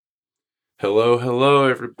Hello, hello,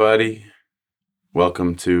 everybody.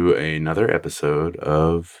 Welcome to another episode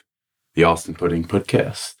of the Austin Pudding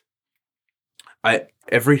Podcast.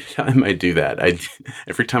 Every time I do that,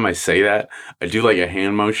 every time I say that, I do like a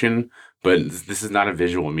hand motion, but this is not a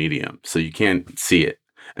visual medium, so you can't see it.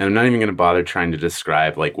 And I'm not even going to bother trying to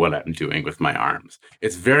describe like what I'm doing with my arms.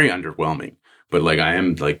 It's very underwhelming, but like I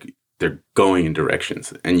am like they're going in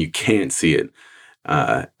directions, and you can't see it.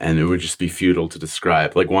 And it would just be futile to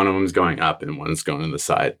describe. Like one of them's going up and one's going to the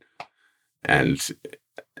side, and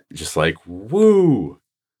just like woo.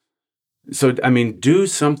 So I mean, do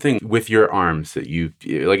something with your arms that you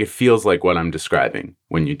like. It feels like what I'm describing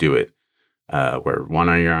when you do it, where one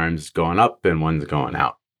of your arms is going up and one's going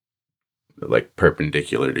out, like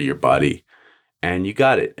perpendicular to your body, and you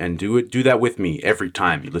got it. And do it. Do that with me every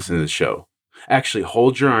time you listen to the show. Actually,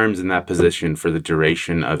 hold your arms in that position for the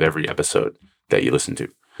duration of every episode that you listen to.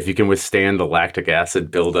 If you can withstand the lactic acid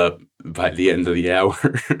buildup by the end of the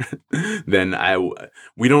hour, then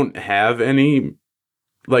we don't have any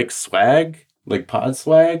like swag, like pod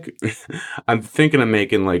swag. I'm thinking of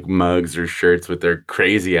making like mugs or shirts with their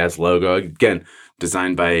crazy ass logo. Again,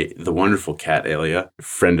 designed by the wonderful Kat Elia,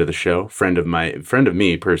 friend of the show, friend of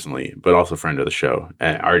me personally, but also friend of the show,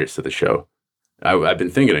 artist of the show. I've been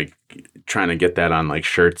thinking of trying to get that on like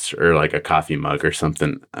shirts or like a coffee mug or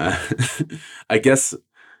something. I guess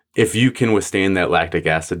if you can withstand that lactic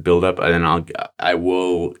acid buildup, then I'll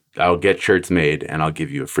get shirts made and I'll give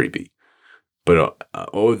you a freebie. But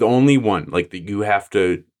the only one like you have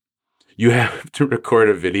to record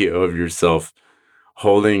a video of yourself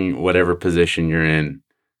holding whatever position you're in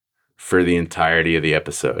for the entirety of the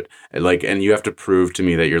episode. And you have to prove to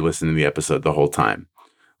me that you're listening to the episode the whole time.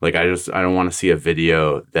 Like I don't want to see a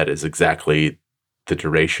video that is exactly the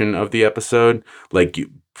duration of the episode. Like you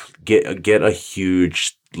get a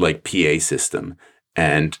huge like PA system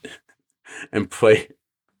and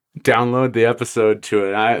download the episode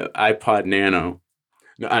to an iPod Nano,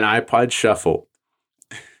 an iPod Shuffle,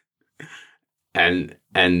 and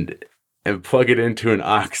plug it into an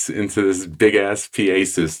aux into this big ass PA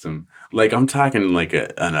system. Like I'm talking like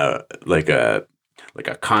a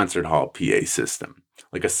concert hall PA system,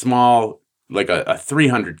 like a small like a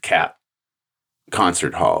 300 cap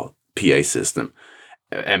concert hall PA system,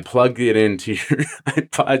 and plug it into your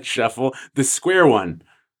iPod Shuffle, the square one.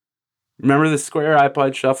 Remember the square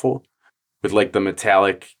iPod Shuffle with like the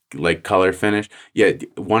metallic like color finish? Yeah,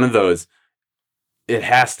 one of those. It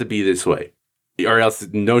has to be this way, or else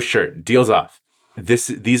no shirt. Deals off.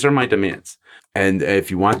 These are my demands. And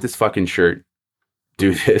if you want this fucking shirt,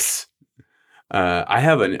 do this. I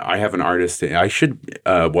have an artist.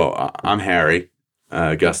 I'm Harry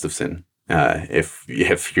Gustafson.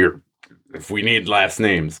 If we need last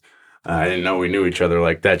names, I didn't know we knew each other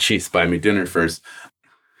like that. She buy me dinner first.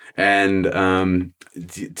 And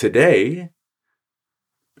today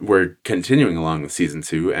we're continuing along with season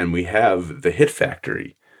 2, and we have the Hit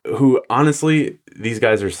Factory, who honestly, these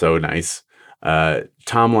guys are so nice.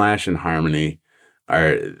 Tom Lash and Harmony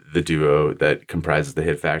are the duo that comprises the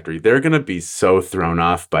Hit Factory. They're going to be so thrown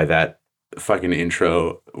off by that fucking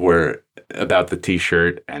intro where about the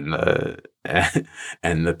t-shirt and the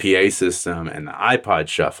and the PA system and the iPod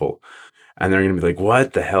Shuffle. And they're going to be like,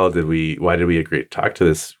 what the hell why did we agree to talk to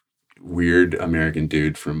this weird American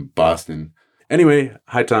dude from Boston? Anyway,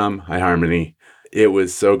 hi Tom, hi Harmony. It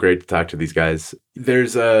was so great to talk to these guys.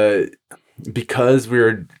 Because we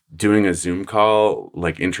were doing a Zoom call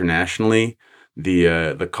like internationally,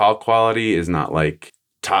 the call quality is not like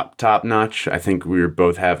top notch. I think we were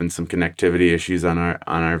both having some connectivity issues on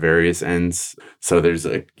our various ends. So there's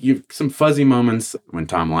some fuzzy moments when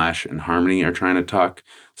Tom Lash and Harmony are trying to talk.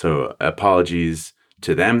 So apologies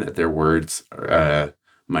to them that their words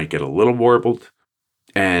might get a little warbled,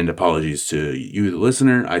 and apologies to you, the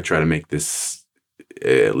listener. I try to make this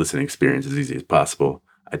listening experience as easy as possible.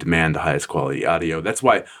 I demand the highest quality audio. That's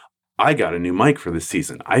why I got a new mic for this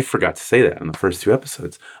season. I forgot to say that in the first 2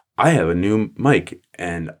 episodes. I have a new mic,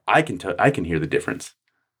 and I can hear the difference.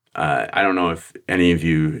 I don't know if any of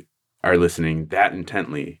you are listening that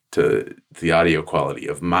intently to the audio quality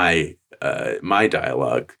of my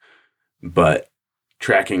dialogue, but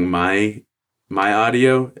tracking my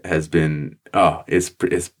audio has been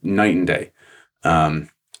it's night and day.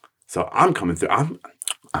 So I'm coming through.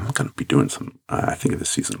 I'm gonna be doing some. I think this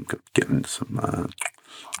season I'm gonna get into some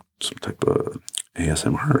type of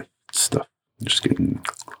ASMR stuff. Just getting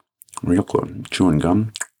real close, chewing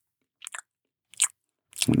gum,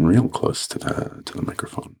 and real close to the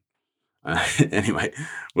microphone. Anyway,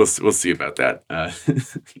 we'll see about that.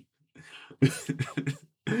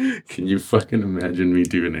 Can you fucking imagine me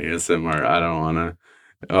doing ASMR? I don't wanna.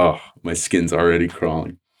 Oh, my skin's already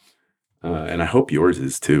crawling. And I hope yours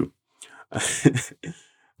is too.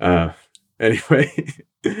 uh, anyway,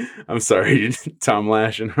 I'm sorry, Tom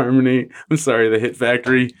Lash and Harmony. I'm sorry, the Hit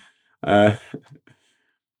Factory. Uh,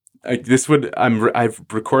 I've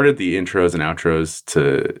recorded the intros and outros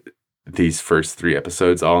to these first 3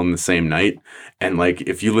 episodes all in the same night. And like,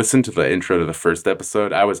 if you listen to the intro to the first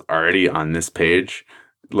episode, I was already on this page.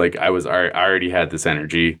 Like I already had this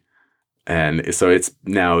energy. And so it's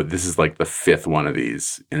now, this is like the 5th one of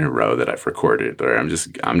these in a row that I've recorded, or I'm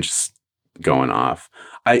just going off.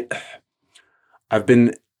 I, I've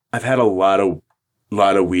been, I've had a lot of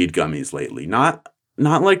weed gummies lately. Not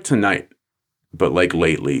like tonight, but like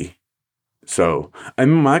lately. So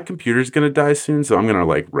my computer's gonna die soon, so I'm gonna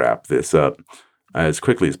like wrap this up as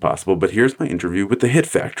quickly as possible. But here's my interview with the Hit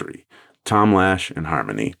Factory, Tom Lash and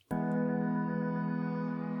Harmony.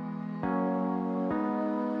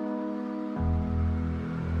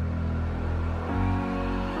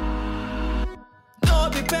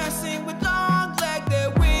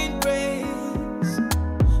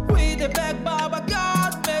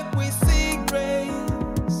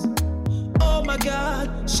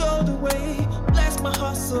 Show the way, bless my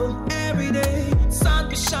hustle every day. Sun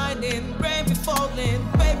be shining, rain be falling,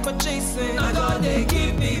 paper chasing. I God they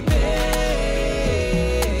give me pay.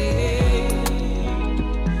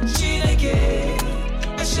 She they get,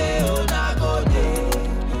 I say oh na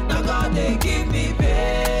God they give me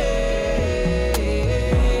pay.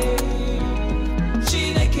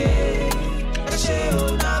 She they get, I say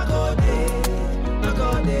oh na God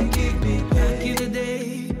they give me pay. Back in the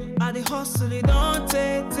day, I dey hustle it on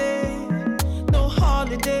take. No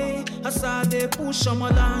holiday, as I dey push on my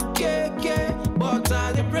land, but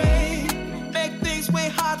I dey pray, make things way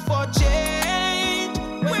hard for change.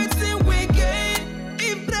 Waiting we gain,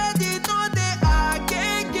 if bread is not there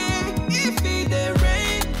again, if it dey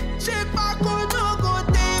rain, shape I go no go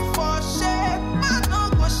dey for shape, man no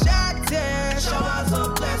go shatter. Showers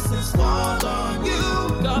of blessings fall on you.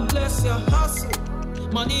 God bless your hustle,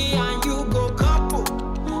 money and you go couple.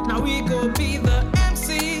 Now we go be the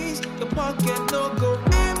MCs, the pocket no go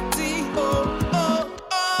empty. Oh, oh,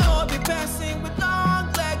 oh. Be passing with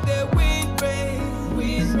long like the wind rain.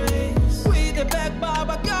 We the back,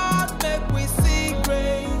 Baba God, make we see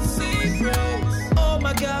grace. Oh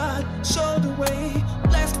my God, show the way,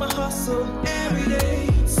 bless my hustle every day.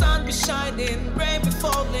 Sun be shining, rain be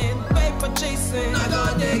falling, paper chasing. Now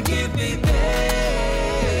God they give me pay.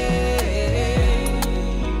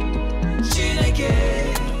 She they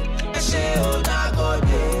get. Say oh na God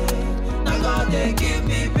they give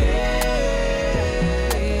me pay.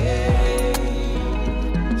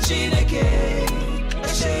 She they get.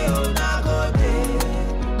 Say oh na God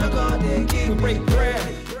they give me. We break bread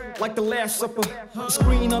like the Last Supper. The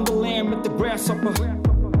screen on the lamb with the grasshopper.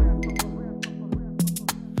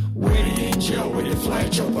 We're the angel with the fly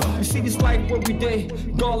chopper. You see this life every day,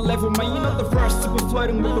 God level. Man, you not the first to be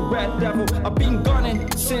flirting with the red devil. I've been gunning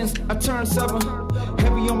since I turned 7.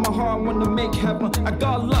 Heavy on my heart, wanna make heaven. I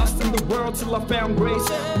got lost in the world till I found grace.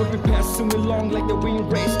 But we passing along like the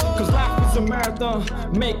wind race. Cause life is a marathon,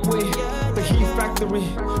 make way. The Heat Factory,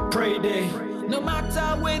 pray day. No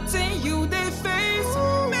matter waiting you they face,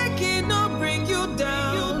 make it not bring you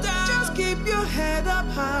down. Just keep your head up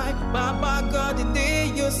high. Baba God the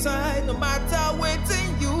day your side. No matter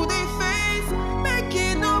waiting you they face, make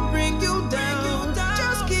it not bring you down.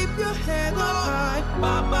 Just keep your head up high.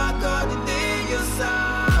 Baba God the day your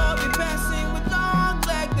side. I'll be passing with long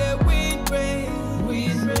like the wind rain. We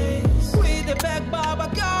the back, Baba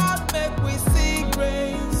God, make we see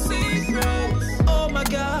grace. Oh my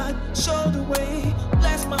God, show the way,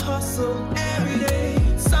 bless my hustle every day.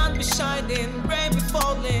 Sun be shining, rain be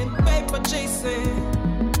falling, paper chasing.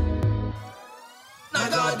 Now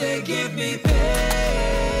God they give me pay.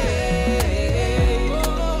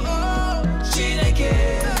 She they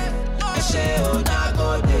get, I say oh na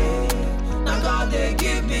God they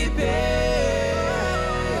give me pay.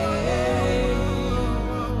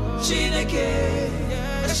 She they get,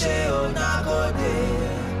 I say oh na God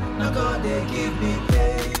they give me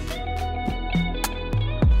pay.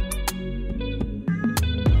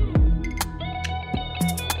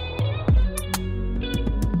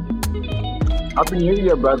 Happy New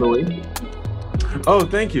Year, by the way. Oh,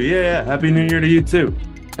 thank you. Yeah. Happy New Year to you too.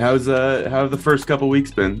 How have the first couple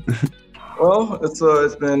weeks been? Well,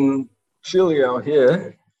 it's been chilly out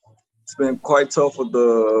here. It's been quite tough with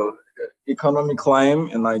the economic climb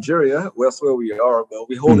in Nigeria. Well, that's where we are, but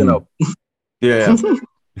we're holding up. Yeah.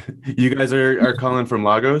 You guys are calling from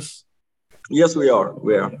Lagos? Yes, we are.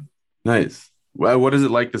 We are. Nice. Well, what is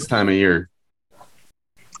it like this time of year?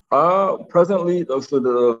 Presently, so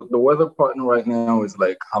the weather pattern right now is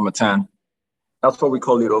like Hamatan. That's what we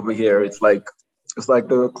call it over here. It's like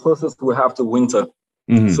the closest we have to winter.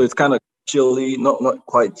 Mhm. So it's kind of chilly, not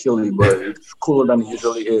quite chilly, but it's cooler than it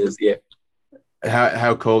usually is. Yeah.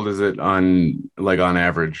 How cold is it on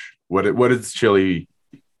average? What is chilly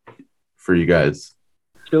for you guys?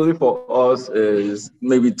 Chilly for us is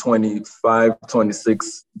maybe 25,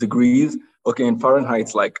 26 degrees. Okay, in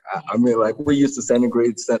Fahrenheit, like we used to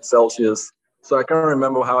centigrade Celsius. So I can't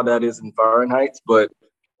remember how that is in Fahrenheit, but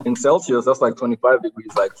in Celsius, that's like 25 degrees.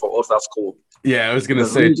 Like for us, that's cold. Yeah, I was gonna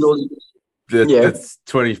Because say yeah, that's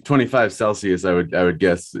 25 Celsius. I would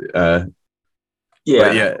guess. But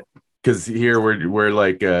yeah. yeah, because here we're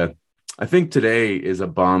like I think today is a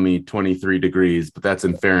balmy 23 degrees, but that's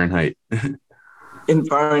in Fahrenheit. In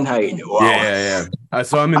Fahrenheit. Wow. Yeah.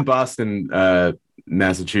 So I'm in Boston,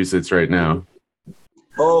 Massachusetts right now.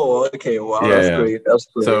 Oh, okay. Wow, Yeah, that's yeah. great. That's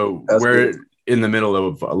great. So That's we're great. in the middle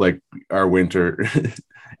of like our winter,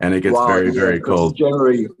 and it gets Wow, very, yeah, very because cold.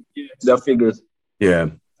 January, that figures. Yeah,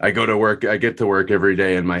 I go to work. I get to work every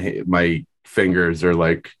day, and my fingers are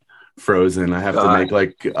like frozen. I have to make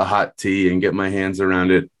like a hot tea and get my hands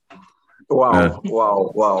around it. Wow,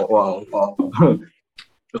 wow.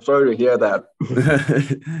 Sorry to hear that.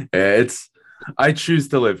 Yeah, I choose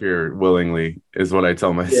to live here willingly, is what I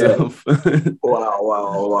tell myself.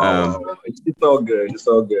 Wow. It's all good. It's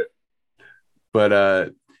all good.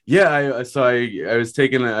 But yeah, I was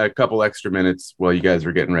taking a couple extra minutes while you guys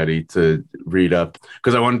were getting ready to read up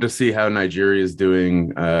because I wanted to see how Nigeria is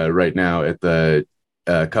doing right now at the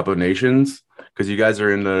Cup of Nations, because you guys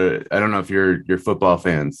are in the, I don't know if you're football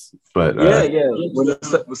fans, but Yeah. We're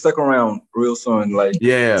the second round real soon, like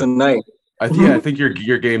yeah, tonight. I think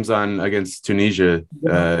your game's on against Tunisia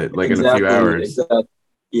like in a few Exactly. hours.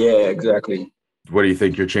 Yeah, exactly. What do you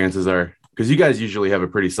think your chances are? Because you guys usually have a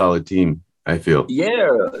pretty solid team, I feel. Yeah,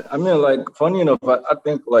 I mean, like, funny enough, I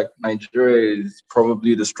think like Nigeria is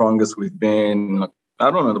probably the strongest we've been, I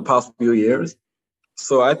don't know, the past few years.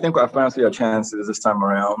 So I think I fancy our chances this time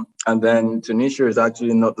around. And then Tunisia is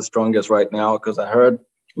actually not the strongest right now because I heard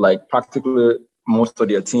like practically most of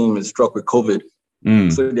their team is struck with COVID.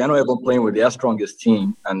 Mm. So they're not even playing with their strongest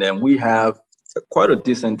team. And then we have quite a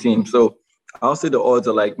decent team. So I'll say the odds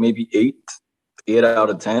are like maybe 8 out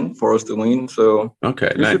of 10 for us to win. So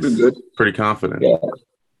Okay, it should be good. Pretty confident. Yeah.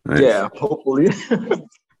 Nice. Yeah, hopefully.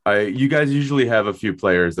 You guys usually have a few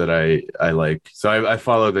players that I like. So I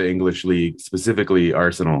follow the English league, specifically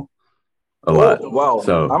Arsenal, a lot. Wow.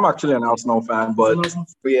 So I'm actually an Arsenal fan, but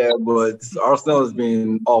Arsenal has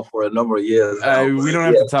been off for a number of years now. We don't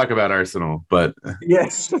have to talk about Arsenal, but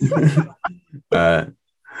yes. but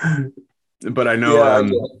I know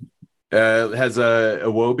has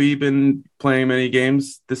Iwobi been playing many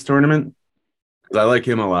games this tournament? I like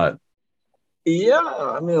him a lot. Yeah,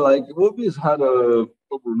 I mean, like, Iwobi's had a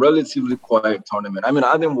relatively quiet tournament. I mean,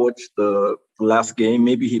 I didn't watch the last game.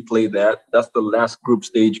 Maybe he played that. That's the last group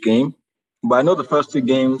stage game. But I know the first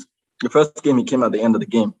game he came at the end of the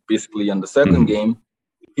game, basically. And the second game,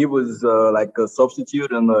 he was like a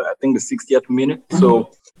substitute in I think the 60th minute.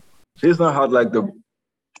 So he's not had like the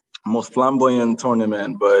most flamboyant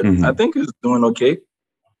tournament, but I think he's doing okay.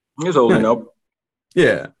 He's holding up.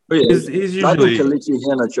 Yeah. But yeah, he's usually Kelechi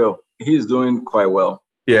Iheanacho. He's doing quite well.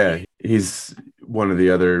 Yeah, he's one of the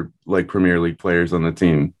other like Premier League players on the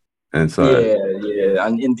team, and so yeah,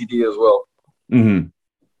 and NDD as well.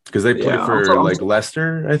 Because they play for like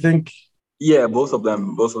Leicester, I think. Yeah, both of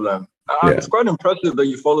them. It's quite impressive that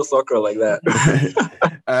you follow soccer like that.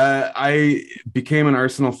 I became an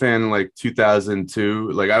Arsenal fan in like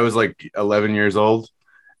 2002. Like I was like 11 years old.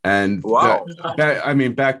 And wow.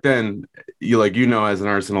 Back then, as an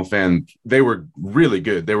Arsenal fan, they were really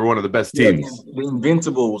good. They were one of the best teams. The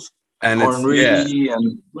Invincibles. And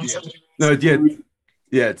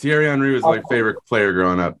Thierry Henry was my favorite player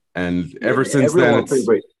growing up. And ever since then,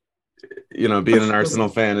 being an Arsenal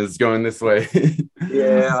fan is going this way.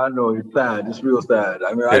 Yeah, I know. It's sad. It's real sad.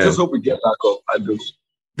 I mean, I just hope we get back up. I do.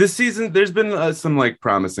 This season, there's been some like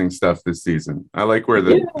promising stuff this season. I like where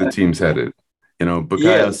the team's headed.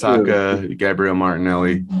 Bukayo Saka, Gabriel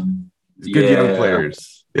Martinelli, good young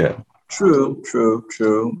players. Yeah. True.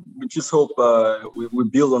 We just hope we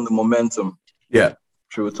build on the momentum. Yeah.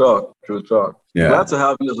 True talk. Yeah. Glad to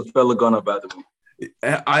have you as a fellow Gunner, by the way.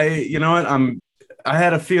 You know what? I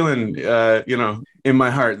had a feeling, in my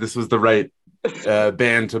heart, this was the right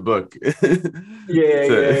band to book.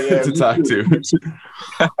 To talk to.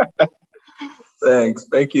 Thanks.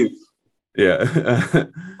 Thank you. Yeah.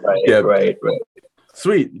 Right.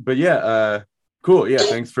 Sweet. But cool. Yeah.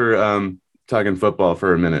 Thanks for talking football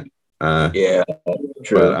for a minute. Yeah, But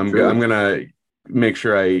true, I'm true. gonna make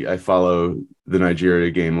sure I follow the Nigeria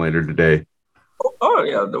game later today. Oh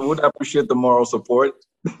yeah, I would appreciate the moral support.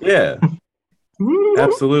 Yeah,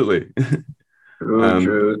 absolutely. True, Um,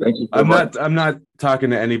 true. Thank you so much. I'm not talking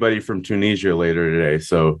to anybody from Tunisia later today,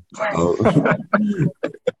 so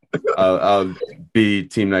I'll I'll be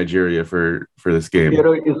Team Nigeria for this You game.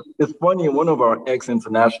 know, it's funny. One of our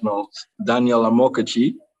ex-internationals, Daniel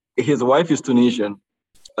Amokachi, his wife is Tunisian.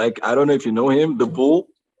 Like, I don't know if you know him, the Bull.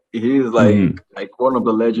 He's Mhm. like one of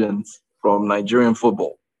the legends from Nigerian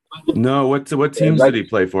football. No, what Yeah, teams like did he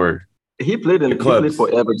play for? he The played clubs. for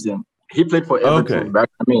Everton. He played for Everton Okay. back.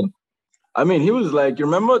 I mean, he was like, you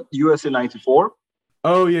remember USA '94?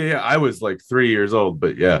 Oh yeah. I was like 3 years old,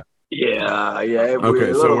 but yeah. Yeah, yeah.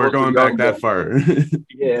 Okay, A lot so of we're us were going back young that then. far.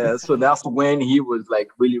 Yeah, so that's when he was like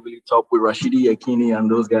really, really top with Rashidi Yakini and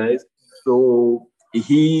those guys. So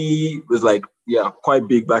he was like, yeah, quite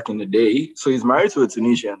big back in the day. So he's married to a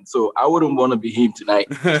Tunisian. So I wouldn't want to be him tonight.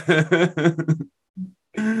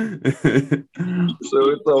 So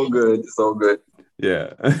it's all good. It's all good.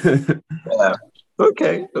 Yeah. Yeah.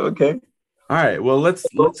 Okay. Okay. All right. Well, let's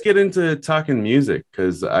get into talking music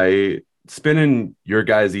because I spinning your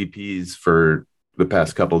guys' EPs for the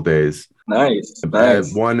past couple days. Nice.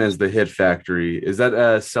 Nice. One as the Hit Factory. Is that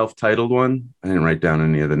a self-titled one? I didn't write down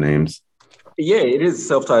any of the names. Yeah, it is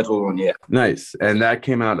self-titled one. Yeah. Nice. And that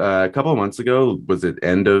came out a couple of months ago. Was it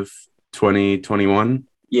end of 2021?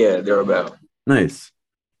 Yeah, they're about. Nice.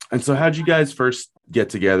 And so how'd you guys first get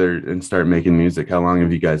together and start making music? How long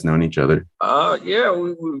have you guys known each other? Yeah,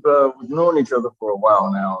 we've known each other for a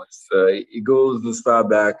while now. It goes as far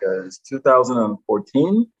back as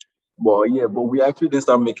 2014. Well, yeah, but we actually didn't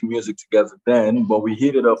start making music together then, but we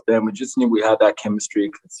hit it off then. We just knew we had that chemistry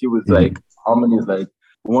because he was like, Harmony is like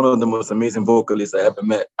one of the most amazing vocalists I ever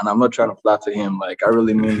met. And I'm not trying to flatter him, like, I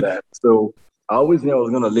really mean that. So I always knew I was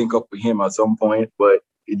going to link up with him at some point, but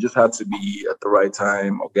it just had to be at the right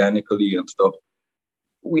time, organically and stuff.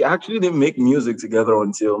 We actually didn't make music together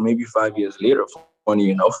until maybe 5 years later,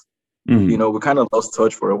 funny enough. Mhm. You know, we kind of lost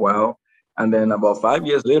touch for a while. And then about 5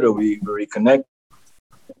 years later, we reconnect.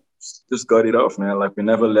 Just got it off, man. Like we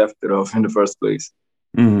never left it off in the first place.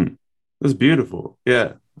 Mm-hmm. That's beautiful.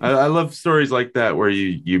 Yeah. I love stories like that where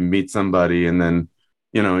you meet somebody and then,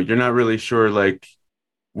 you're not really sure like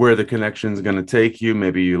where the connection's going to take you.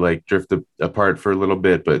 Maybe you like drift apart for a little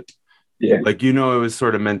bit, but Yeah. like, it was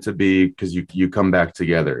sort of meant to be because you come back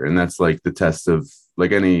together. And that's like the test of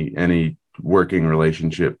like any working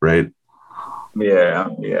relationship, right? Yeah.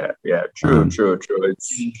 True. Um,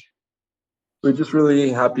 We're just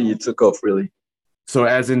really happy it took off, really. so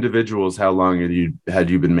as individuals, how long had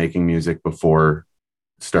you been making music before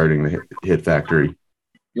starting the Hit Factory?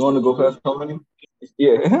 You want to go first, Harmony?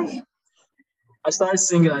 Yeah. I started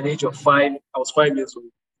singing at the age of 5. I was 5 years old.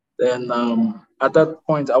 Then at that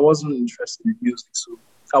point, I wasn't interested in music. So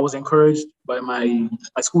I was encouraged by my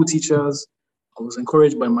school teachers. I was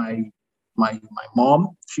encouraged by my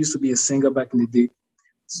mom. She used to be a singer back in the day.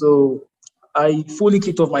 So I fully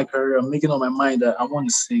kicked off my career, making up my mind that I want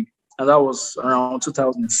to sing. And that was around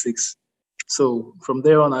 2006. So from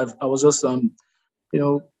there on, I was just,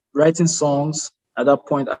 writing songs. At that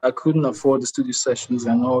point, I couldn't afford the studio sessions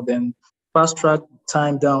and all. Then fast track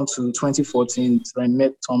time down to 2014. I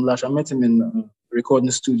met Tom Lash. I met him in a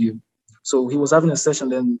recording studio. So he was having a session.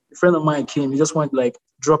 Then a friend of mine came. He just wanted to like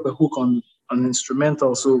drop a hook on an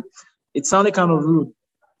instrumental. So it sounded kind of rude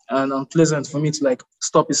and unpleasant for me to like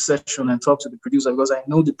stop his session and talk to the producer because I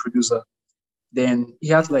know the producer. Then he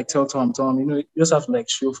had to like tell Tom, you just have to like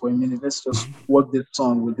chill for a minute. Let's just work this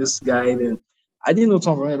song with this guy. Then I didn't know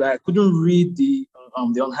Tom from but I couldn't read the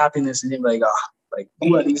unhappiness in him. Like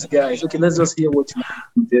who are these guys? Okay, let's just hear what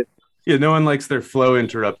you did. Yeah, no one likes their flow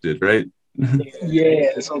interrupted, right?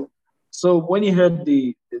 Yeah. So when he heard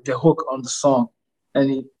the hook on the song,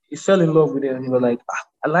 and he fell in love with it, and he was like,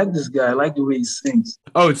 I like this guy. I like the way he sings.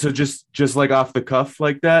 Oh, so just like off the cuff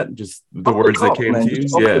like that, just the Off words the cuff, that came man. to you.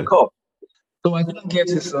 Just off Yeah. the cuff. So I couldn't get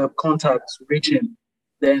his contact to reach him.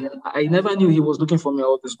 Then I never knew he was looking for me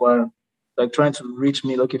all this while, like trying to reach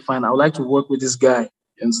me. Okay, fine. I would like to work with this guy.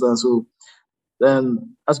 And so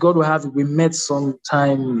then, as God will have it, we met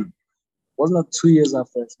sometime. Wasn't that 2 years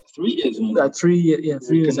after? 3 years. Man. 3 years. Yeah,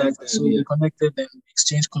 3 years Connected, after. So yeah. we connected and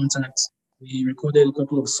exchanged contacts. We recorded a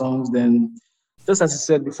couple of songs. Then, just as I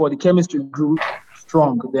said before, the chemistry grew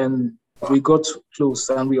strong. Then we got close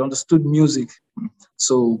and we understood music.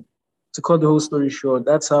 So to cut the whole story short,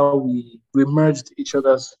 that's how we merged each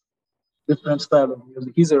other's different style of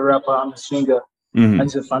music. He's a rapper, I'm a singer, and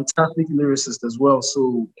he's a fantastic lyricist as well.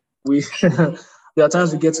 So we there are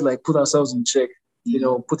times we get to like put ourselves in check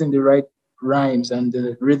putting the right rhymes and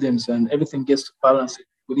the rhythms and everything gets to balance it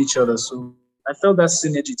with each other. So I felt that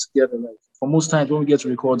synergy together. Like for most times when we get to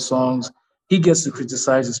record songs, he gets to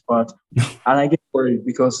criticize his part, and I get worried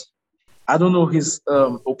because I don't know his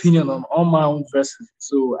opinion on my own verses.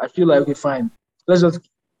 So I feel like, okay, fine, let's just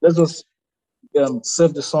let's just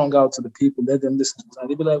serve the song out to the people, let them listen to it. And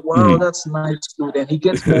they'll be like, wow, Mhm. that's nice too. Then he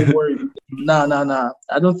gets more worried. Nah, nah, nah.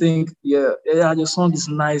 I don't think, yeah, your song is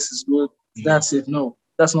nice, it's good. That's it. No,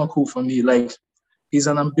 that's not cool for me. Like he's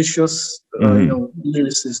an ambitious, Mhm.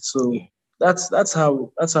 lyricist. So that's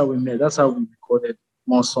how we met. That's how we recorded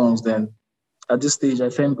more songs. Then at this stage, I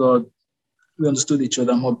thank God we understood each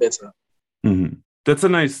other more better. Mhm. That's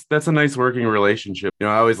a nice working relationship. I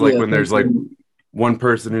always like Yeah, when thank there's like you. one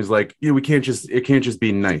person who's like, yeah, it can't just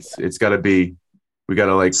be nice. We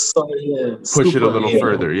gotta like So yeah, push it a super. little Yeah,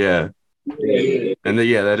 further. Yeah. yeah. And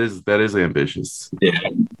yeah, that is ambitious.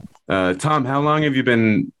 Tom, how long have you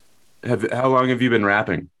been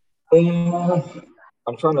rapping? Um,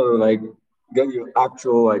 I'm trying to like get you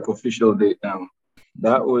actual like official date now.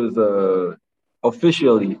 That was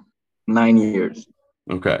officially 9 years.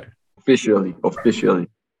 Okay. Officially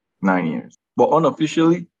 9 years. But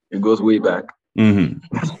unofficially, it goes way back. Hmm.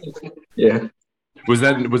 Yeah. Was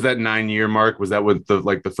that 9 year mark? Was that with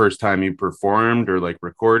the first time you performed or like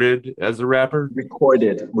recorded as a rapper?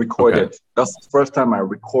 Recorded. Okay. That's the first time I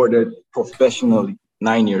recorded professionally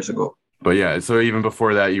 9 years ago. But yeah, so even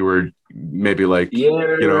before that, you were maybe like, Yeah,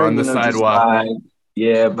 on the just sidewalk. vibe.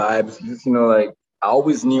 Yeah, vibes. Just like I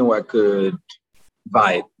always knew I could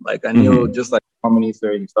vibe. Like I knew Hmm. just like harmony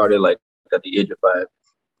theory started like at the age of 5.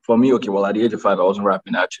 For me, okay, well at the age of 5 I wasn't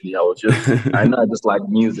rapping actually. I know I just like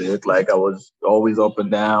music. Like I was always up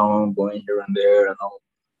and down, going here and there and all.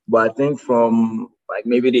 But I think from like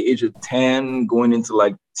maybe the age of 10 going into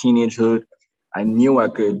like teenagehood, I knew I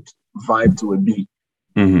could vibe to a beat.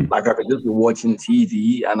 Hmm. Like I could just be watching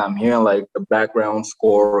TV and I'm hearing like the background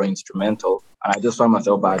score or instrumental, and I just find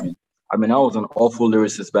myself vibing. I mean, I was an awful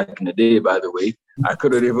lyricist back in the day, by the way. I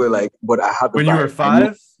couldn't even like, but I had the When you were vibe. I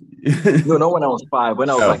knew. 5? No, not when I was 5. When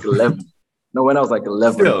I was like Oh, 11. No, when I was like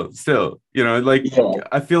 11. still, like Yeah,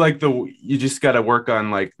 I feel like you just got to work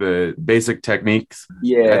on like the basic techniques at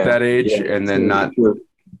yeah, that age, yeah. and then True, not true.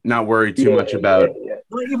 not worry too Yeah, much yeah, about. yeah.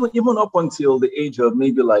 Well, even up until the age of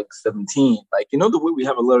maybe like 17, like the way we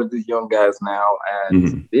have a lot of these young guys now, and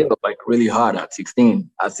Mhm. they look like really hard at 16.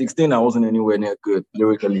 At 16, I wasn't anywhere near good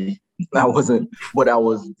lyrically. I wasn't, but I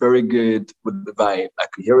was very good with the vibe. I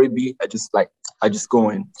could hear a beat. I just go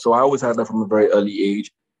in. So I always had that from a very early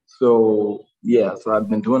age. So yeah, so I've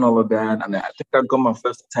been doing all of that, and I think I got my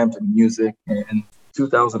first attempt at music in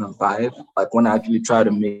 2005, like when I actually tried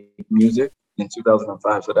to make music in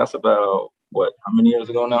 2005. So that's about what? How many years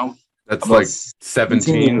ago now? That's About like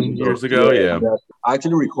 17 years 17 ago. years ago. Yeah, Yeah. exactly. I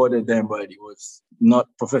actually recorded them, but it was not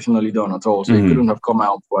professionally done at all. So it couldn't Hmm. have come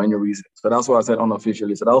out for any reason. So that's why I said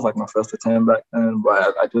unofficially. So that was like my first attempt back then.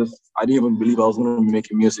 But I didn't even believe I was going to be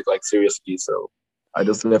making music like seriously. So I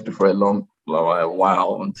just left it for a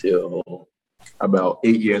while until about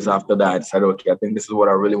 8 years after that. I decided, okay, I think this is what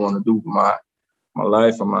I really want to do with my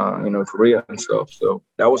life and my career and stuff. So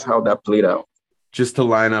that was how that played out. Just to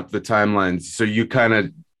line up the timelines, so you kind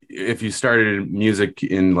of, if you started music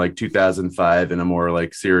in like 2005 in a more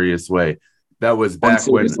like serious way, that was back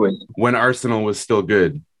Until this when way. Arsenal was still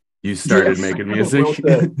good. You started Yes, making well music.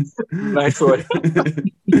 said. Nice one.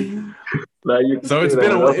 Like you can So say it's that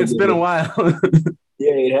been one. a That's a it's good been a one. while.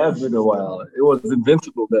 Yeah, it has been a while. It was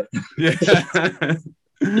invincible then. Yeah.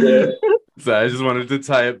 Yeah, So I just wanted to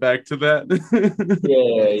tie it back to that.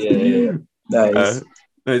 yeah, yeah, yeah. uh, Nice.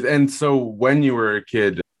 nice. And so when you were a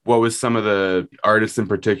kid, what was some of the artists in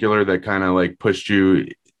particular that kind of like pushed you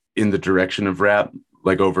in the direction of rap,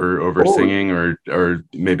 like over Oh, singing or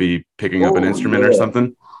maybe picking up an oh instrument or yeah.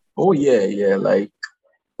 something? Oh yeah, yeah. Like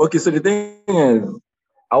okay, so the thing is,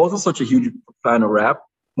 I wasn't such a huge fan of rap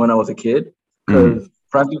when I was a kid Mm-hmm. because,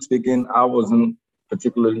 frankly speaking, I wasn't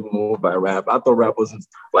particularly moved by rap. I thought rap wasn't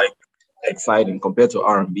like exciting compared to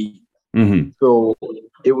R&B. Mm-hmm. So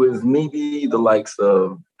it was maybe the likes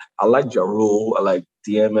of I like Ja Rule, I like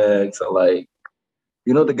DMX, I like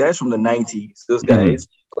the guys from the '90s. Those Mm-hmm. guys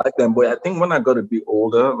I like them. But I think when I got a bit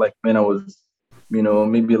older, like when I was,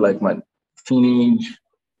 maybe like my teenage,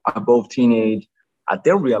 above teenage, I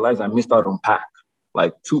then realized I missed out on Pac,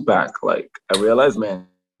 like Tupac. Like I realized, man,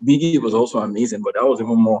 Biggie was also amazing, but that was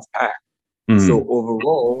even more of Pac. Mm-hmm. So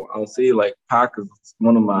overall, I'll say like Pac is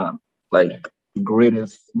one of my like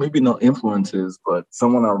greatest, maybe not influences, but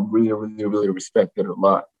someone I really, really, really respected a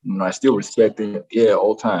lot. I still respect it. Yeah,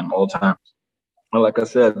 all time, all time. And like I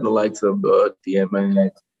said, the likes of DMX,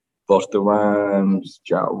 Busta Rhymes,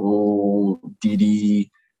 Ja Rule, Diddy.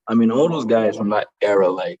 I mean, all those guys from that era,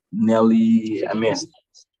 like Nelly. I mean,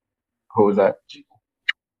 who was that?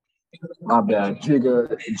 My bad.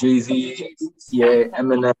 Jigga, Jay-Z, yeah,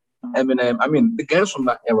 Eminem. I mean, the guys from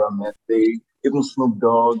that era, man. They even Snoop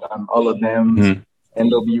Dogg and all of them, Mhm.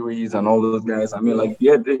 NWEs and all those guys. I mean, like,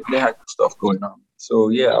 yeah, they had good stuff going on. So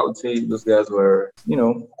yeah, I would say those guys were,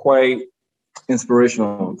 quite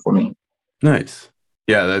inspirational for me. Nice.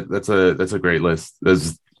 Yeah, that's a great list.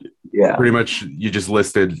 There's Yeah. pretty much you just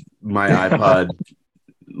listed my iPod,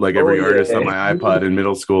 like Oh, every yeah. artist on my iPod in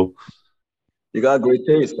middle school, You got great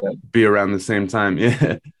taste, man. be around the same time.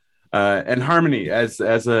 Yeah. And Harmony, as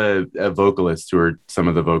a vocalist, who are some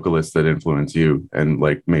of the vocalists that influence you and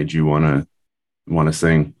like made you wanna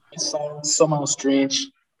sing? It sounds somehow strange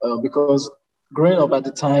because growing up at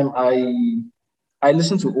the time, I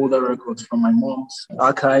listened to older records from my mom's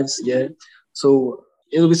archives. Yeah, so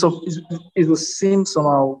it will seem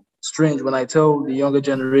somehow strange when I tell the younger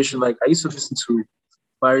generation like I used to listen to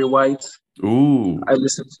Barry White. Ooh, I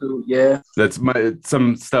listened to that's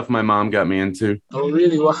some stuff my mom got me into. Oh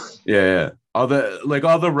really? Wow. Yeah. All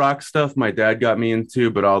the rock stuff my dad got me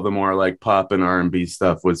into, but all the more like pop and R&B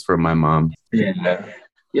stuff was from my mom. Yeah.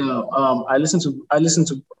 Yeah. I listened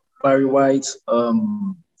to Barry White,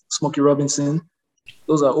 Smokey Robinson.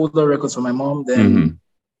 Those are older records from my mom. Then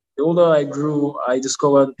the older I grew, I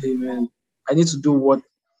discovered, hey man, I need to do what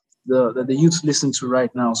the youth listen to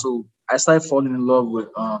right now. So I started falling in love with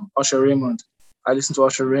Usher Raymond. I listened to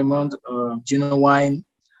Usher Raymond, Gino Wine,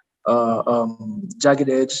 Jagged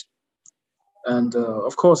Edge, and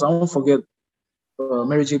of course I won't forget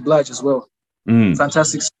Mary J. Blige as well. Mm.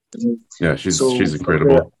 Fantastic. Yeah, she's So,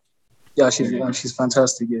 incredible. Yeah, she's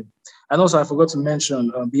fantastic. Yeah. And also I forgot to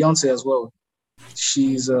mention Beyonce as well.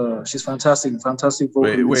 She's fantastic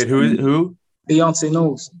vocalist. Wait, who? Beyonce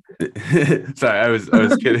knows. Sorry, I was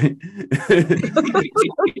kidding.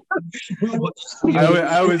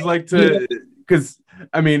 I always like to, because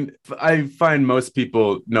I mean, I find most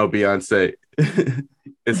people know Beyonce.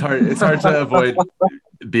 It's hard to avoid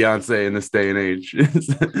Beyonce in this day and age.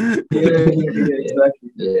 Exactly.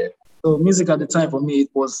 Yeah. So music at the time for me, it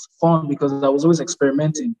was fun because I was always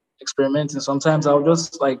experimenting. Sometimes I would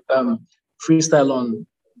just like freestyle on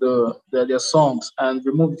their songs and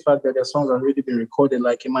remove the fact that their songs have already been recorded.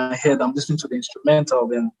 Like in my head, I'm listening to the instrumental,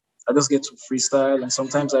 then I just get to freestyle. And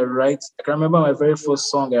sometimes I write. I can remember my very first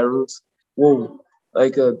song I wrote. Whoa,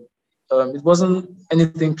 like it wasn't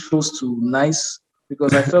anything close to nice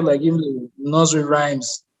because I felt like even the nursery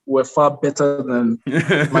rhymes were far better than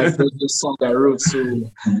my first song I wrote. So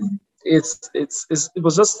it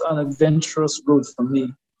was just an adventurous road for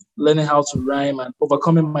me, learning how to rhyme and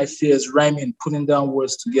overcoming my fears, rhyming, putting down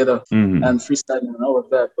words together, and freestyling and all of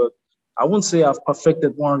that. But I won't say I've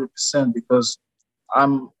perfected 100% because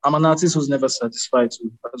I'm an artist who's never satisfied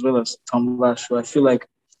too, as well as Tom Lash. So I feel like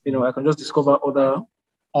I can just discover other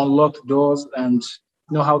unlocked doors and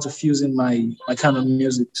know how to fuse in my kind of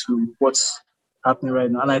music to what's happening right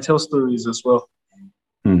now. And I tell stories as well.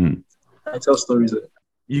 Mm-hmm. I tell stories.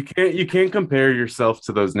 You can't compare yourself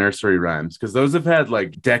to those nursery rhymes because those have had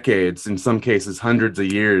like decades, in some cases hundreds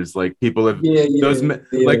of years. Like people have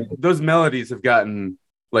like those melodies have gotten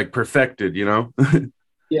like perfected, Yeah.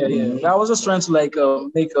 I was just trying to like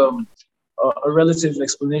make a relative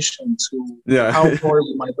explanation to how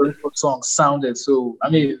horrible my very first song sounded. So I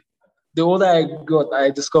mean, the older I got, I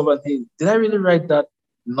discovered, hey, did I really write that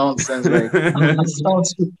nonsense? Like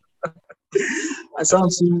I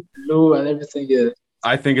sound too low and everything. Yeah.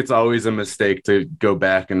 I think it's always a mistake to go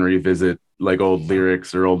back and revisit like old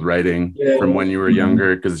lyrics or old writing from when you were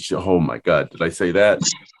younger because oh my god, did I say that?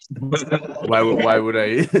 why would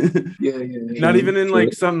I? Not even in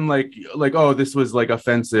like something like oh this was like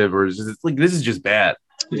offensive or just like this is just bad.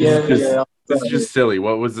 This is just silly.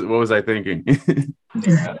 What was I thinking?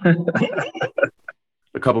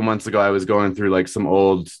 A couple months ago, I was going through like some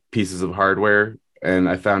old pieces of hardware, and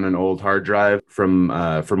I found an old hard drive from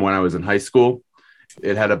when I was in high school.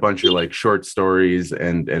 It had a bunch of like short stories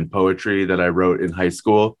and poetry that I wrote in high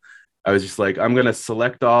school. I was just like, I'm gonna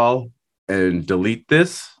select all and delete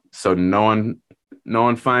this so no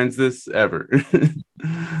one finds this ever.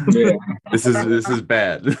 This is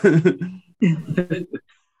bad.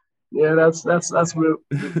 Yeah, that's real.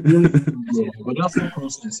 But that's the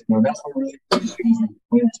process. That's what going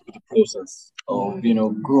through the process of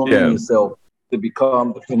growing yourself to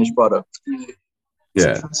become the finished product.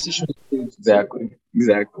 Yeah.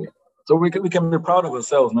 Exactly. So we can be proud of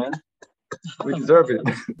ourselves, man. We deserve it.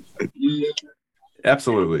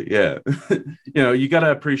 Absolutely, yeah. You got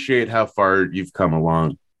to appreciate how far you've come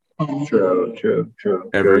along. True.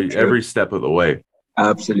 Very true. every step of the way.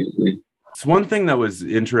 Absolutely. So one thing that was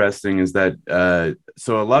interesting is that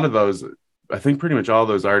so a lot of those, I think pretty much all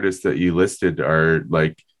those artists that you listed are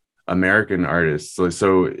like American artists.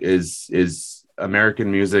 So is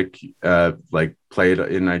American music like played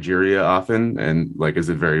in Nigeria often, and like is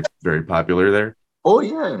it very very popular there? Oh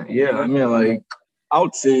yeah. I mean, like I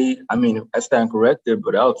would say, I mean, I stand corrected,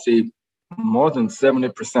 but I would say more than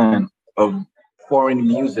 70% of foreign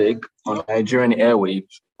music on Nigerian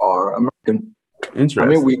airwaves are American. I mean,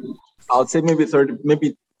 Interesting. I would say maybe 30,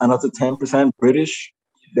 maybe another 10% British.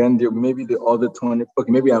 Then there maybe the other 20,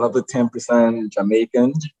 okay, maybe another 10%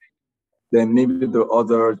 Jamaican. Then maybe the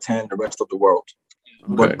other 10, the rest of the world.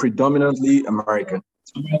 Okay. But predominantly American.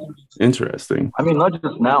 Interesting. I mean, not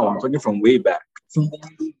just now. I'm talking from way back.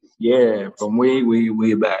 Yeah, from way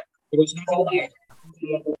back. Because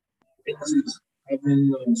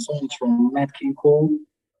having songs from Nat King Cole.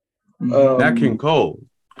 Nat King Cole.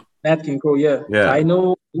 Nat King Cole, yeah. Yeah. I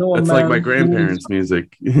know a That's man like my grandparents'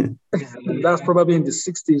 music. that's probably in the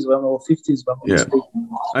 60s or 50s, but I'm not Yeah. mistaken.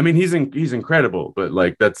 I mean, he's incredible, but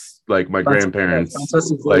like that's like my grandparents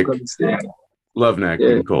Fantastic like vocalist, yeah. love Nat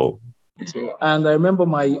King Cole. And I remember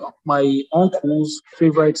my uncle's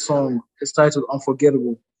favorite song is titled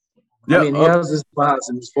Unforgettable. Yeah. I mean, he has this bars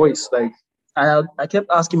in his voice. Like, I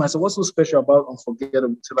kept asking myself, what's so special about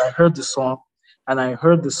Unforgettable? Till I heard the song, and I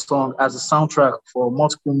heard the song as a soundtrack for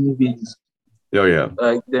multiple movies. Oh yeah.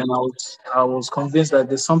 Like, then I was convinced that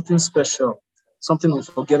there's something special, something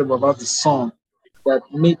unforgettable about the song that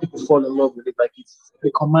made people fall in love with it. Like,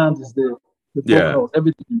 the command is there, the Yeah. vocals,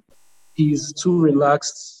 everything. He's too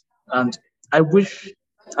relaxed, and I wish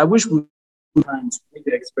we could make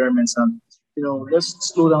the experiments and let's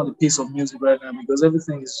slow down the pace of music right now, because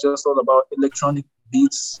everything is just all about electronic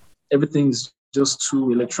beats. Everything is just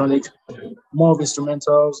too electronic. More of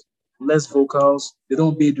instrumentals, less vocals. They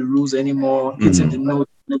don't obey the rules anymore, hitting the note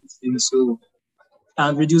and everything. So,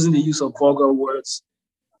 and reducing the use of vulgar words.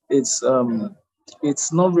 It's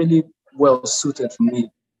not really well suited for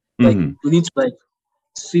me. Like, we need to like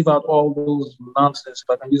sieve out all those nonsense,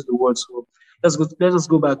 if I can use the word. So let us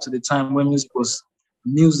go back to the time when music was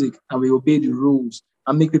music and we obey the rules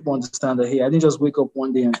and make people understand that, hey, I didn't just wake up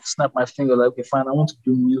one day and snap my finger like, okay, fine, I want to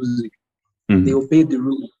do music. They obeyed the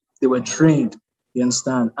rule. They were trained, you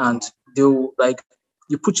understand? And they'll like,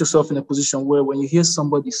 you put yourself in a position where when you hear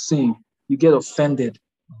somebody sing, you get offended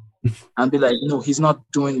and be like, no, he's not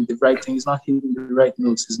doing the right thing. He's not hitting the right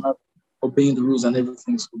notes. He's not obeying the rules and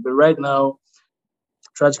everything. So, but right now,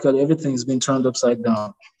 tragically, everything's been turned upside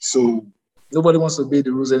down. So nobody wants to obey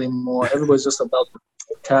the rules anymore. Everybody's just about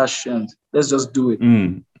cash and let's just do it.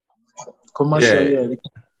 Commercial,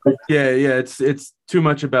 yeah. It's too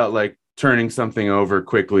much about like turning something over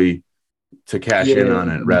quickly to cash in on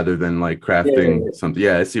it rather than like crafting something.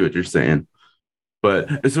 Yeah, I see what you're saying.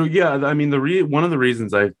 But so yeah, I mean one of the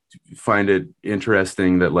reasons I find it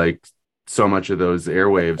interesting that like so much of those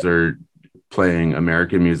airwaves are playing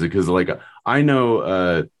American music because like I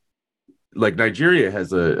know like Nigeria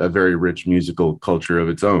has a very rich musical culture of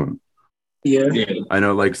its own. Yeah. I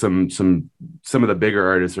know like some of the bigger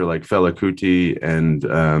artists are like Fela Kuti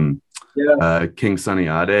and King Sunny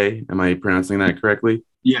Ade. Am I pronouncing that correctly?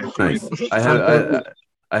 Yeah. Nice.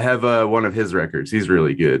 I have one of his records. He's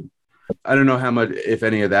really good. I don't know how much, if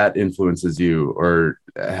any of that influences you or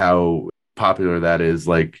how popular that is,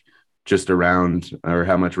 like just around, or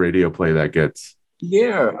how much radio play that gets.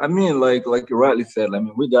 Yeah, I mean, like you rightly said, I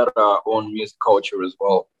mean, we got our own music culture as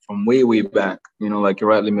well from way back. Like you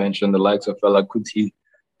rightly mentioned, the likes of Fela Kuti,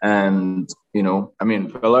 and I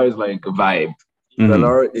mean, Fela is like a vibe.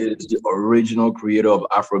 Fela is the original creator of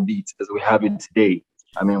Afrobeat as we have it today.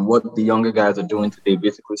 I mean, what the younger guys are doing today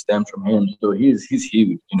basically stems from him. So he's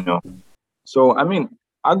huge, So I mean,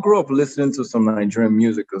 I grew up listening to some Nigerian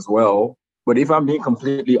music as well. But if I'm being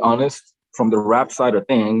completely honest, from the rap side of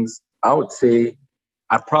things, I would say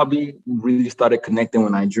I probably really started connecting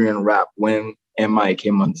with Nigerian rap when MI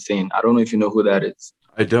came on the scene. I don't know if you know who that is.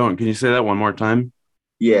 I don't. Can you say that one more time?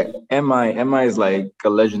 Yeah, MI is like a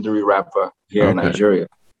legendary rapper here in Nigeria.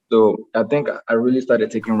 So I think I really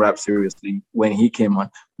started taking rap seriously when he came on.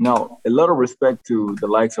 Now, a lot of respect to the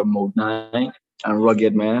likes of Mode 9 and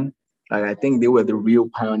Rugged Man. Like, I think they were the real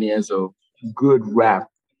pioneers of good rap.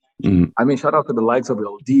 I mean, shout out to the likes of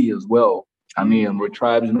LD as well. I mean, with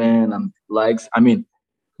Tribesman and likes. I mean,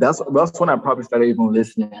 that's when I probably started even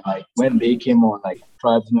listening. Like when they came on, like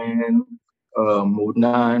Tribesman, Mode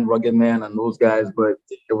 9, Rugged Man, and those guys. But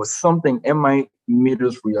it was something MI made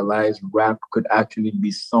us realize rap could actually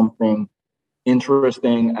be something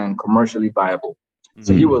interesting and commercially viable.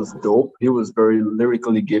 So he was dope. He was very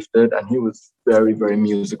lyrically gifted, and he was very, very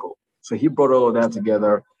musical. So he brought all of that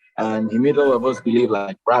together, and he made all of us believe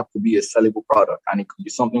like rap could be a sellable product, and it could be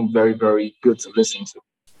something very, very good to listen to.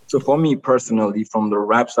 So for me personally, from the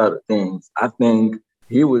rap side of things, I think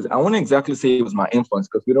he was, I wouldn't exactly say he was my influence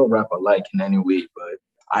because we don't rap alike in any way, but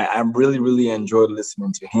I really, really enjoyed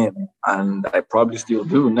listening to him. And I probably still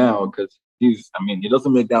do now because he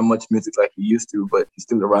doesn't make that much music like he used to, but he's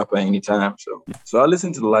still a rapper anytime. So I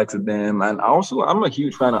listen to the likes of them. And I'm a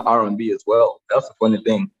huge fan of R&B as well. That's the funny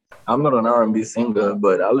thing. I'm not an R&B singer,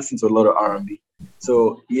 but I listen to a lot of R&B.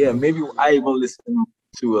 So yeah, maybe I even listen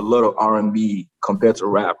to a lot of R&B compared to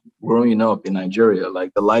rap growing up in Nigeria,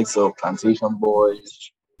 like the likes of Plantation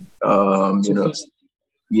Boys,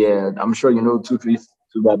 yeah, I'm sure you know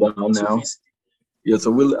 232 Baba now. Yeah,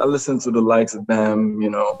 so I listened to the likes of them,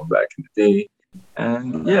 back in the day.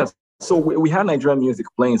 And yes, so we had Nigerian music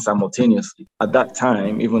playing simultaneously at that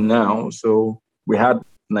time, even now. So we had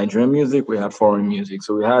Nigerian music, we had foreign music.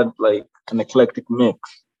 So we had like an eclectic mix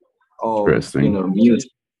of,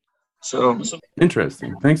 music. So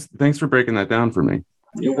Interesting. Thanks for breaking that down for me.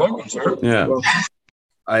 You're welcome, sir. Yeah.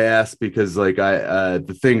 I asked because like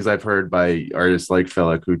the things I've heard by artists like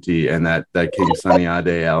Fela Kuti and that King Sunny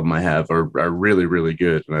Ade album I have are really, really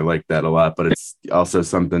good. And I like that a lot, but it's also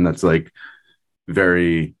something that's like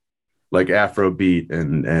very like Afrobeat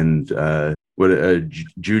and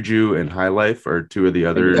Juju and High Life are two of the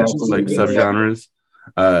other like subgenres.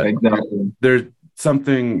 Exactly. They're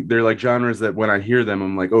like genres that when I hear them,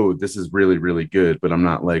 I'm like, oh, this is really, really good, but I'm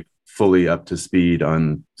not like fully up to speed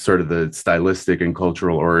on sort of the stylistic and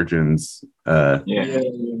cultural origins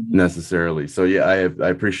necessarily. So yeah, I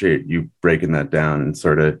appreciate you breaking that down and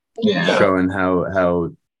sort of showing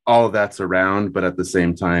how all of that's around, but at the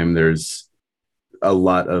same time, there's a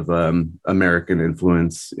lot of American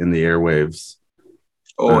influence in the airwaves.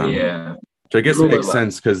 Which I guess makes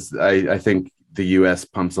sense because I think the US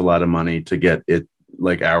pumps a lot of money to get it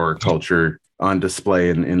like our culture on display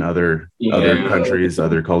in other countries,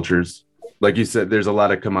 other cultures. Like you said, there's a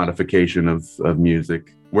lot of commodification of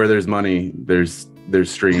music. Where there's money, there's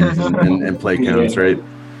streams and play counts, right?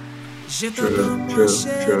 She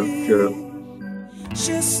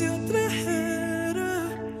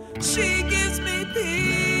gives me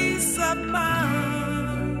peace of mind.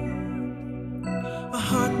 A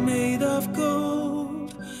heart made of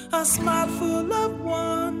gold, a smile full of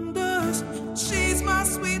wonders. She's my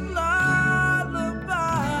sweet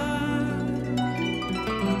lullaby.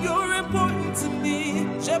 You're important to me.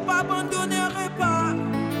 Je m'abandonnerai pas.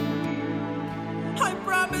 I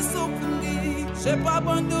promise openly. Je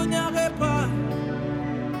m'abandonnerai pas.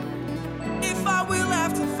 If I will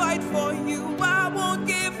have to fight for you, I won't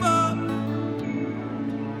give up.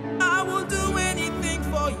 I will do anything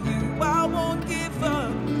for you, I won't give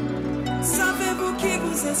up. Savez-vous qui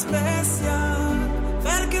vous est spécial?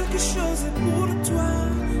 Faire quelque chose pour toi,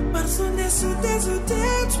 personne sous des yeux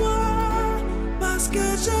de toi, parce que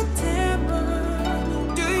je t'aime.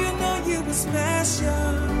 Do you know you were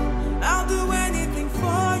special? I'll do anything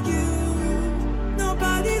for you.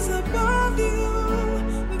 Nobody's above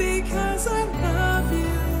you, because I love you.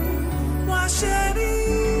 Moi chérie.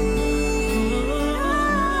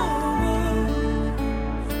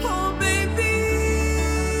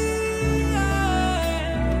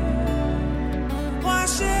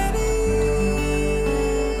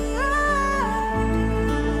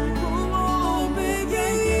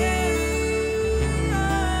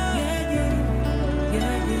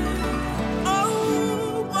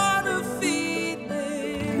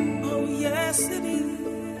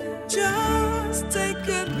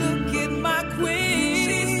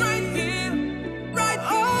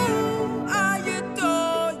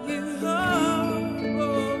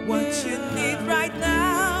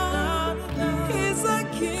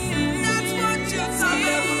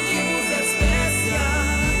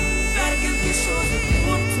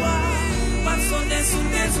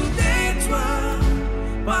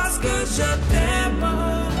 Parce que je t'aime.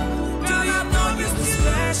 Do you know you're so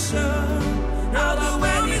special? I'll do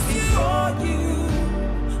anything for you.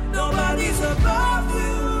 Nobody's above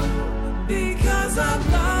you, because I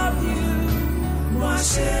love you. Moi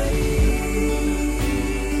chérie.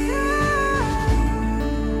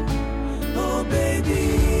 Oh baby.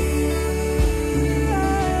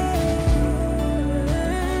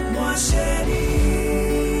 Moi chérie.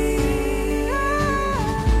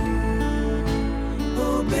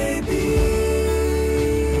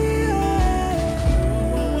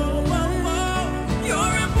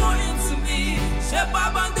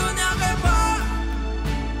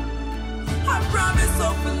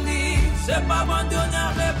 Je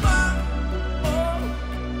m'abandonnerai pas. Oh,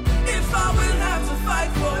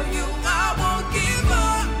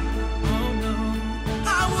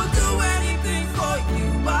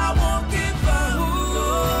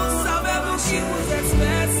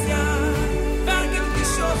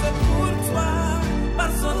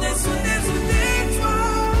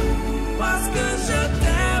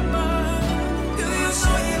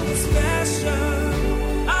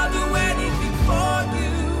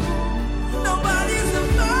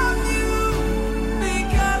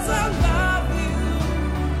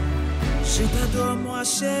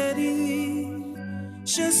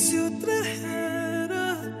 Je suis très.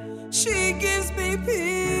 She gives me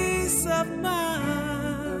peace of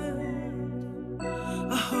mind.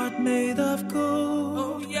 A heart made of gold.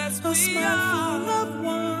 Oh, yes, a smile full of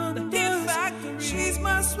wonder. She's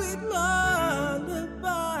my sweet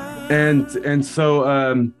lullaby. And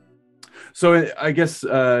so I guess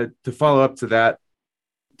to follow up to that,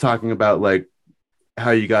 talking about like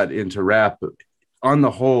how you got into rap on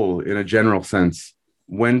the whole, in a general sense,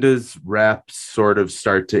 when does rap sort of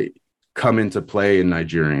start to come into play in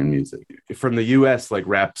Nigerian music? From the US, like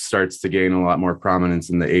rap starts to gain a lot more prominence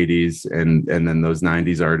in the 80s and then those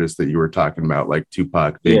 90s artists that you were talking about, like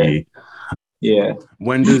Tupac, Biggie. Yeah.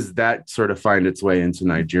 When does that sort of find its way into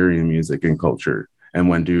Nigerian music and culture? And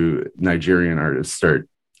when do Nigerian artists start,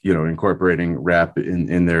 incorporating rap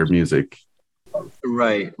in their music?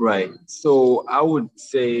 Right. So I would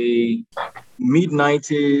say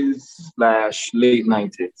mid-90s/late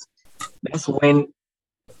 90s. That's when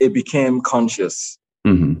it became conscious.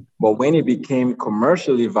 Mm-hmm. But when it became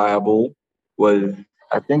commercially viable was,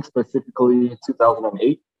 I think, specifically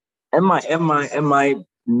 2008. MI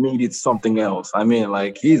made it something else. I mean,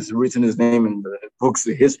 like, he's written his name in the books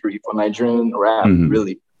of history for Nigerian rap,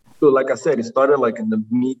 really. So, like I said, it started like in the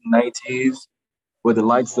mid-90s with the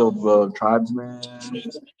likes of Tribesmen,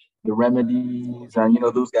 the Remedies, and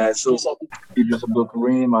those guys. So Idris Abdul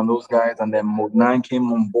Karim and those guys, and then Mode 9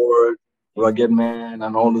 came on board, Rugged Man,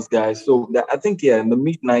 and all those guys. So I think in the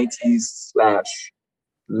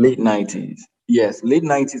mid-90s/late 90s. Yes, late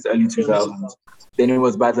 90s, early 2000s. Then it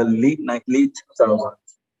was by the late 2000s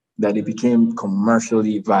that it became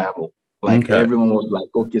commercially viable. Like everyone was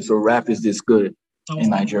like, okay, so rap is this good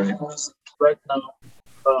in Nigeria. Right now,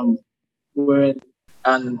 we're in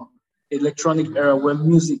an electronic era where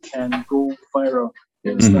music can go viral.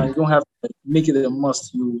 You understand? You don't have to make it a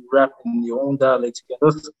must. You rap in your own dialect. You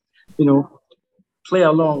can just, play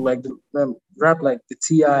along like rap like the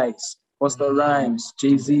T.I.s, Busta Rhymes,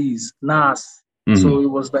 Jay-Z's, Nas. So it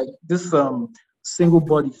was like this single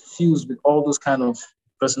body fused with all those kind of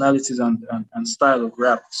personalities and style of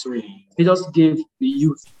rap. So he just gave the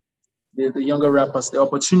youth, the younger rappers, the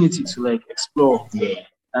opportunity to like explore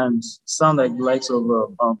and sound like the likes of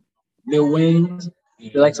Lil Wayne,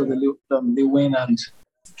 the likes of the Lil Wayne and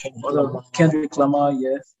Kendrick Lamar.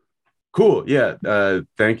 Yes. Cool. Yeah.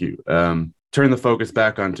 Thank you. Turn the focus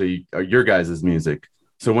back onto your guys' music.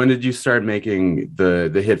 So when did you start making the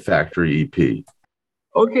Hit Factory EP?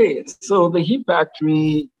 Okay, so the Hit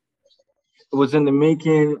Factory was in the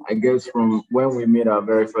making, I guess, from when we made our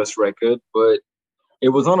very first record, but it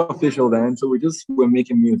was unofficial then, so we just were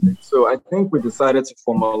making music. So I think we decided to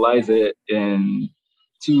formalize it in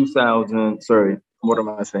 2000. Sorry, what am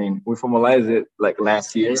I saying? We formalized it like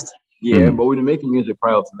last year. Yeah, but we were making music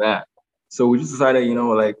prior to that. So we just decided,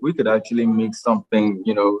 like we could actually make something,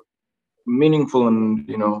 meaningful and,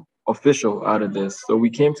 official out of this. So we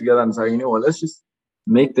came together and said, let's just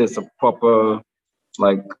make this a proper,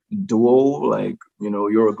 like, duo. Like,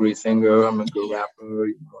 you're a great singer, I'm a good rapper.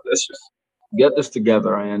 Let's just get this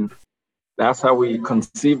together. And that's how we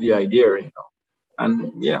conceived the idea,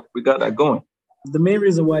 And yeah, we got that going. The main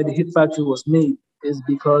reason why the Hit Factory was made is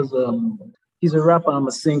because he's a rapper, I'm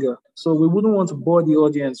a singer. So we wouldn't want to bore the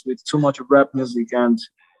audience with too much rap music, and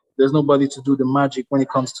there's nobody to do the magic when it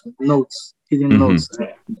comes to notes, hidden notes,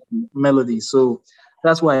 melody. So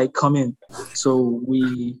that's why I come in. So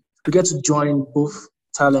we get to join both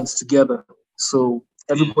talents together. So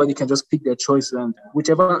everybody can just pick their choice, and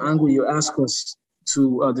whichever angle you ask us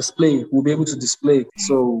to display, we'll be able to display.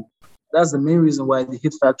 So that's the main reason why the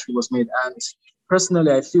Hit Factory was made. And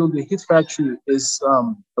personally, I feel the Hit Factory is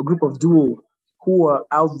a group of duo who are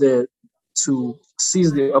out there to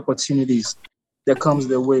seize the opportunities that comes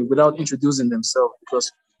their way without introducing themselves,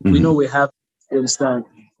 because we know we have, you understand?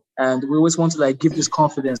 And we always want to like give this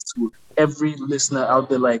confidence to every listener out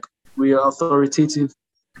there, like we are authoritative,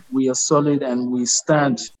 we are solid, and we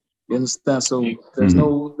stand, you understand? So there's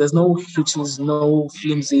no hitches, no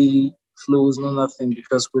flimsy flows, no nothing,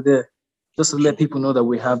 because we're there just to let people know that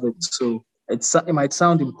we have it. So it might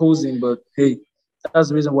sound imposing, but hey, that's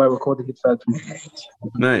the reason why we're called the Hit Factory.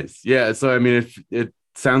 Nice. Yeah. So, I mean, it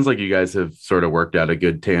sounds like you guys have sort of worked out a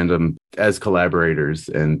good tandem as collaborators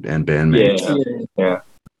and bandmates. Yeah.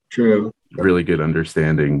 True. Really good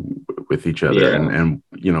understanding with each other and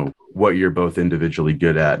what you're both individually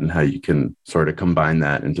good at and how you can sort of combine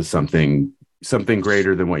that into something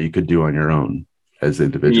greater than what you could do on your own as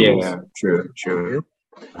individuals. Yeah, true.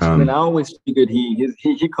 I mean, I always figured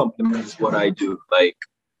he complements what I do. Like,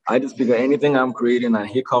 I just figure anything I'm creating and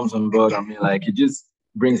he comes on board. I mean, like, it just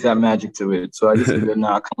brings that magic to it. So I just figured,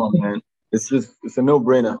 come on, man. It's a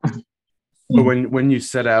no-brainer. But when you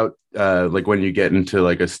set out, like when you get into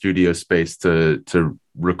like a studio space to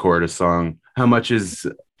record a song, how much is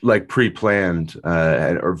like pre-planned,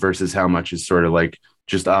 or versus how much is sort of like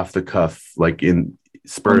just off the cuff, like in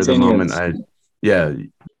spur of the moment? Yeah.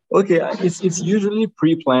 Okay, it's usually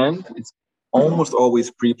pre-planned. It's almost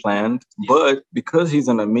always pre-planned, but because he's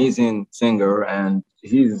an amazing singer and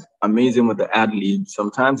he's amazing with the ad lib,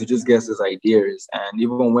 sometimes he just gets his ideas, and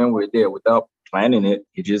even when we're there without planning it,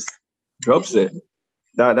 he just drops it.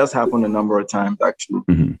 That's happened a number of times actually.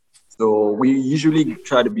 Mhm. So we usually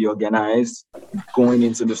try to be organized going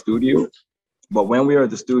into the studio, but when we are at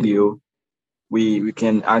the studio, we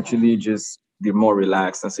can actually just be more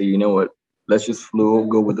relaxed and say, you know what, let's just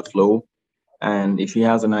go with the flow. And if he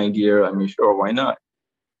has an idea, I mean, sure, why not?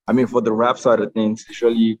 I mean, for the rap side of things, it's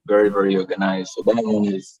really very, very organized. So that one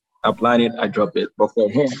is, I plan it, I drop it. But for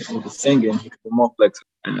him, with the singing, he's more flexible,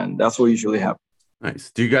 and that's what usually happens.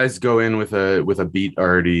 Nice. Do you guys go in with a beat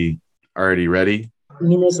already ready?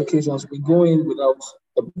 Numerous occasions we go in without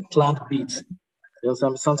a planned beat. You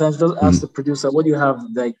know, sometimes just ask the producer, what do you have?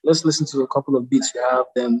 Like, let's listen to a couple of beats you have.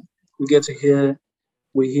 Then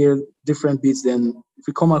we hear different beats. Then if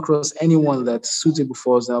we come across anyone that's suitable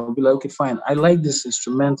for us, then I'll be like, okay, fine. I like this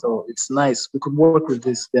instrumental. It's nice. We could work with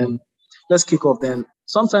this. Then let's kick off. Then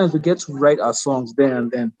sometimes we get to write our songs there and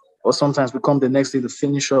then, or sometimes we come the next day to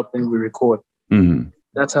finish up and we record. Mm-hmm.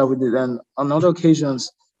 That's how we did. And on other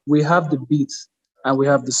occasions, we have the beats and we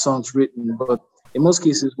have the songs written. But in most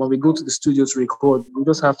cases, when we go to the studio to record, we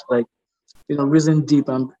just have to, like, you know, reason deep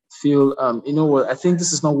and feel, you know what, I think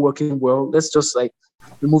this is not working well. Let's just like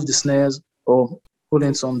remove the snares or put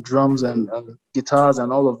in some drums and guitars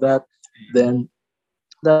and all of that. Then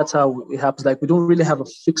that's how it happens. Like, we don't really have a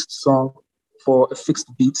fixed song for a fixed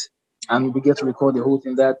beat, and we get to record the whole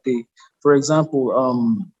thing that day. For example,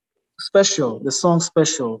 the song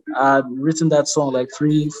Special, I had written that song like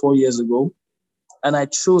 3-4 years ago, and I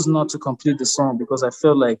chose not to complete the song because I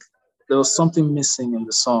felt like there was something missing in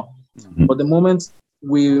the song. Mm-hmm. But the moment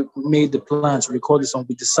we made the plan to record the song,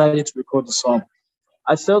 we decided to record the song,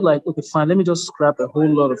 I felt like, okay, fine, let me just scrap a whole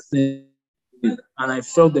lot of things. And I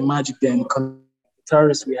felt the magic then.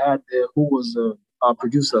 Guitarist we had there, who was our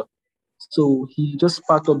producer. So he just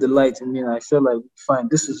sparked up the light in me, and I felt like, fine,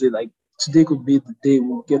 this is it. Like, today could be the day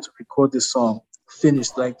we'll get to record this song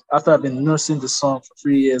finished. Like, after I've been nursing the song for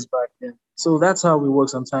 3 years back then. So that's how we work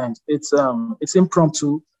sometimes. It's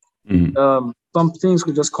impromptu. Mm-hmm. Some things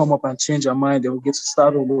could just come up and change our mind, and we get to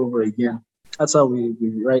start all over again. That's how we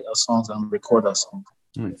write our songs and record our songs.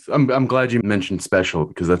 Nice. I'm glad you mentioned Special,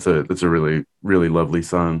 because that's a really, really lovely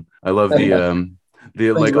song. I love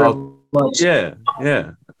the like all, yeah.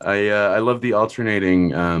 I love the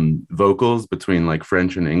alternating vocals between like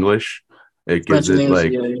French and English. It gives it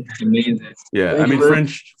like amazing. Yeah, I mean,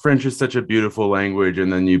 French is such a beautiful language,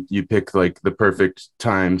 and then you pick like the perfect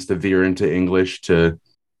times to veer into English to.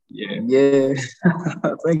 Yeah.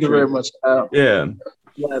 Thank you very much. Yeah,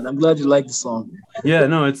 I'm glad you like the song. Yeah,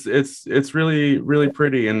 no, it's really, really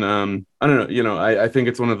pretty, and I don't know, you know, I think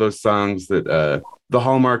it's one of those songs that the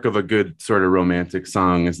hallmark of a good sort of romantic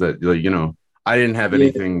song is that, like, you know, I didn't have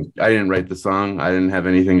anything, I didn't write the song, I didn't have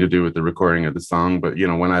anything to do with the recording of the song, but, you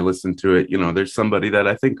know, when I listen to it, you know, there's somebody that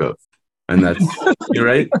I think of, and that's you're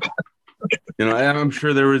right. You know, I'm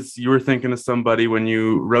sure you were thinking of somebody when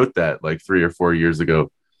you wrote that like 3 or 4 years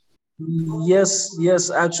ago. Yes,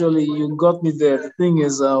 actually, you got me there. The thing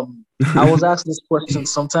is, I was asked this question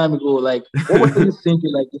some time ago, like, what were you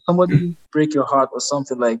thinking? Like, did somebody break your heart or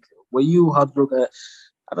something? Like, were you heartbroken?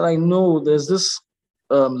 I'm like, no, there's this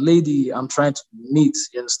lady I'm trying to meet,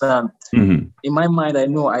 you understand? Mm-hmm. In my mind, I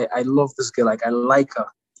know I love this girl, like, I like her.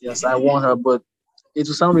 Yes, I want her, but it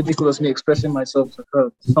will sound ridiculous me expressing myself to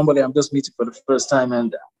her, somebody I'm just meeting for the first time,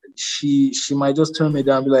 and she might just turn me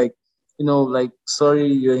down and be like, you know, like, sorry,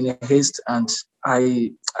 you're in a haste, and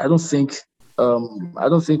I don't think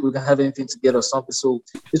we can have anything together or something. So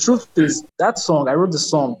the truth is, that song, I wrote the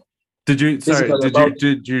song. Did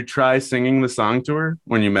you try singing the song to her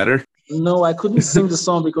when you met her? No, I couldn't sing the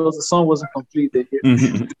song because the song wasn't completed yet.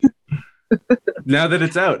 Now that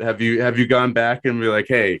it's out, have you gone back and be like,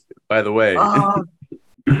 hey, by the way?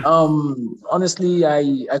 Honestly,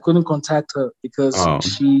 I couldn't contact her because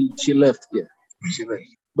she left. Yeah, she left.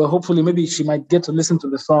 But hopefully, maybe she might get to listen to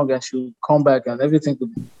the song and she'll come back and everything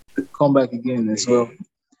could come back again as well.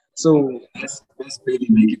 So that's baby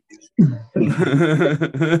making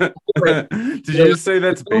music. Did you just say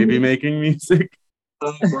that's baby making music?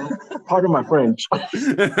 Pardon my French.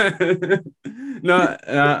 No,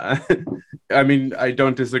 I mean, I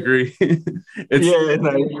don't disagree.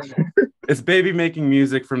 It's baby making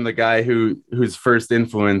music from the guy whose first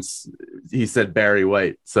influence he said Barry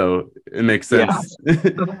White, so it makes Yeah. sense.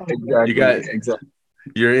 Exactly. got- exactly.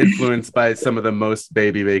 You're influenced by some of the most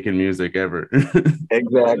baby bacon music ever.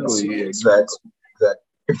 Exactly. Exactly.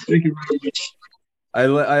 Thank you very much.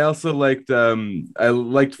 I also liked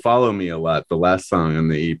Follow Me a lot, the last song on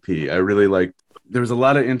the EP. I really liked, there was a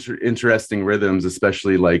lot of interesting rhythms,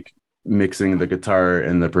 especially like mixing the guitar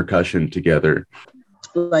and the percussion together.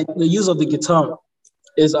 Like the use of the guitar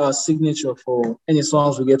is our signature for any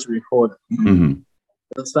songs we get to record. Mhm.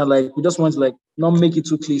 It's not like we just want to like not make it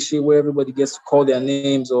too cliche where everybody gets to call their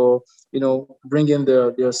names or bring in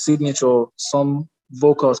their signature. Some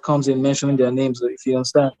vocals comes in mentioning their names, if you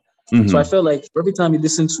understand. So I Mhm. felt like every time you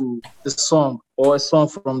listen to the song or a song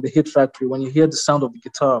from the Hit Factory, when you hear the sound of the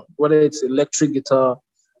guitar, whether it's electric guitar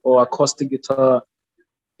or acoustic guitar,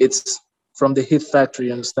 it's from the Hit Factory.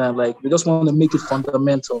 You understand? Like we just want to make it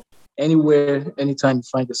fundamental anywhere, anytime you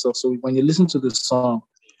find yourself. So when you listen to the song,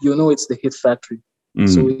 you know it's the Hit Factory.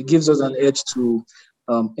 So Mhm. it gives us an edge to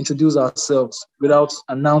introduce ourselves without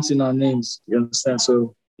announcing our names. You understand?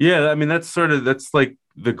 So Yeah, I mean that's like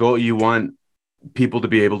the goal. You want people to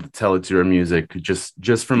be able to tell it's your music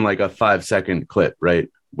just from like a 5-second clip, right?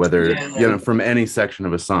 Whether from any section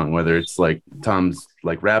of a song, whether it's like Tom's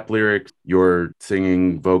like rap lyrics, your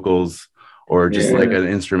singing vocals, or just like an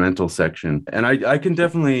instrumental section. And I can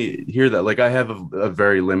definitely hear that. Like I have a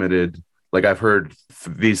very limited, like I've heard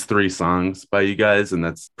these 3 songs by you guys, and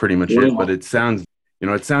that's pretty much it. But it sounds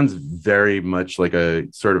very much like a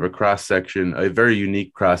sort of a cross section, a very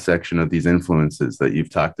unique cross section of these influences that you've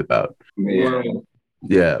talked about.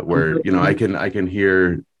 Yeah, where I can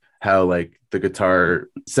hear how like the guitar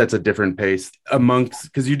sets a different pace amongst,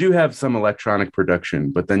 because you do have some electronic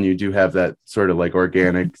production, but then you do have that sort of like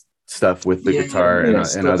organic stuff with the guitar and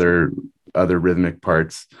other rhythmic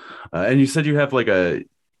parts. And you said you have like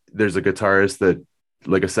there's a guitarist that,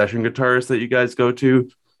 like a session guitarist that you guys go to.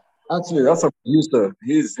 Actually, that's a producer.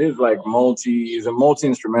 He's like he's a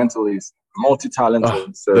multi-instrumentalist,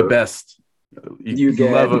 multi-talented. So the best. You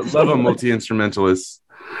get love a multi-instrumentalist.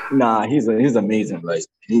 Nah, he's amazing. Like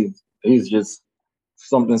he's just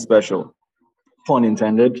something special. Pun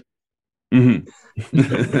intended. Mm-hmm.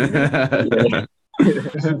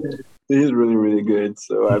 He's really, really good.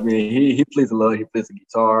 So I mean, he plays a lot. He plays the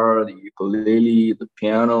guitar, the ukulele, the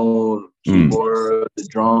piano, the keyboard, the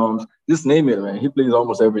drums. Just name it, man. He plays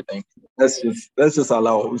almost everything. That's just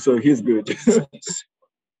allowed. So he's good.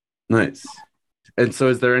 Nice. And so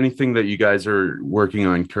is there anything that you guys are working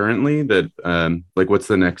on currently that like what's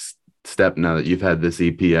the next step now that you've had this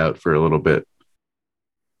EP out for a little bit?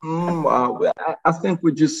 I think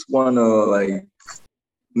we just want to like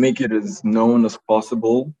make it as known as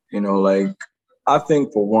possible. Like I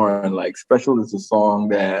think for one, like Special is a song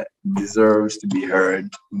that deserves to be heard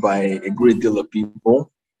by a great deal of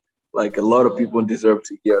people. Like a lot of people deserve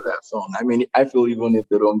to hear that song. I mean, I feel even if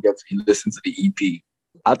they don't get to listen to the EP,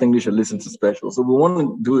 I think they should listen to Special. So we want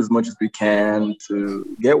to do as much as we can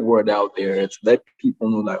to get word out there, to let people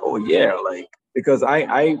know, like, oh yeah, like, because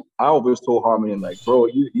I always told Harmony, like, bro,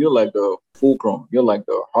 you're like the fulcrum, you're like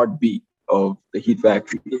the heartbeat of the Heat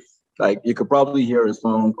Factory. Like, you could probably hear a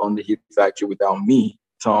song on the Heat Factory without me,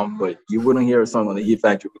 Tom, but you wouldn't hear a song on the Heat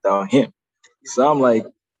Factory without him. So I'm like,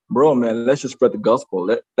 bro, man, let's just spread the gospel.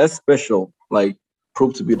 Let Special, like,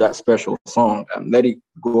 prove to be that special song and let it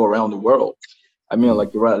go around the world. I mean,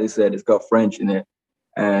 like you rightly said, it's got French in it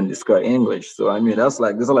and it's got English. So, I mean, these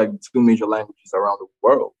are like 2 major languages around the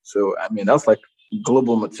world. So, I mean, that's like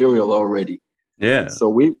global material already. Yeah. So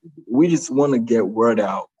we just want to get word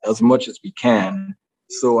out as much as we can.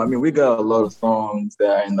 So, I mean, we got a lot of songs that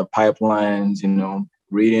are in the pipelines,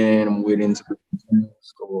 waiting to be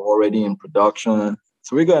produced or already in production.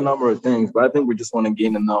 So we got a number of things, but I think we just want to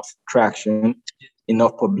gain enough traction,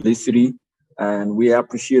 enough publicity. And we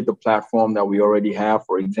appreciate the platform that we already have.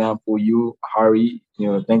 For example, you, Harry,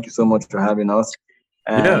 thank you so much for having us.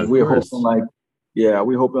 And we're hoping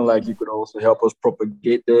like you could also help us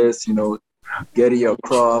propagate this, get it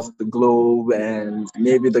across the globe, and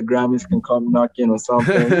maybe the Grammys can come knocking or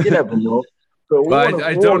something. You never know. So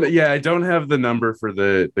I don't have the number for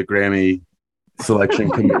the Grammy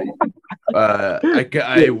selection committee.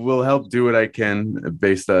 I will help do what I can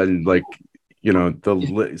based on like,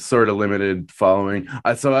 the sort of limited following.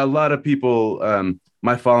 So a lot of people,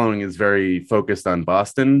 my following is very focused on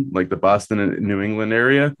Boston, like the Boston and New England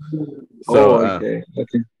area. So, okay.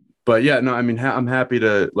 But yeah, no, I mean, I'm happy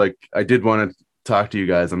to, like, I did want to talk to you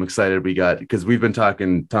guys. I'm excited because we've been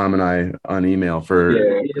talking, Tom and I, on email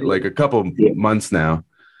for like a couple months now.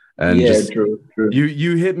 And Yeah, just true.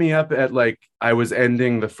 you hit me up at like I was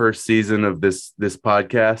ending the first season of this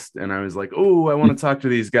podcast, and I was like, oh, I want to talk to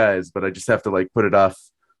these guys, but I just have to like put it off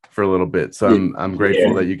for a little bit. So I'm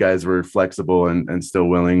grateful that you guys were flexible and still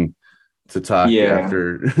willing to talk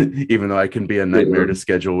after, even though I can be a nightmare to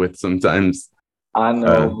schedule with sometimes. I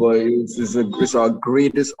know, but it's our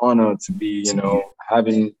greatest honor to be,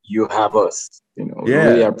 having you have us.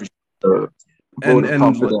 Really appreciate the vote of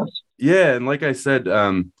confidence. And like I said,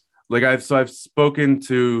 I've spoken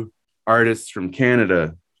to artists from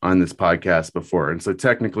Canada on this podcast before, and so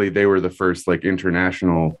technically they were the first like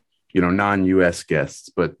international, non-US guests,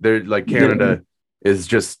 but they're like Canada is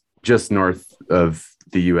just north of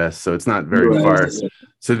the US, so it's not very far.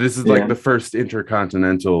 So this is like the first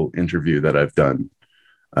intercontinental interview that I've done.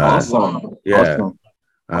 Awesome.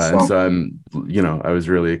 And so I was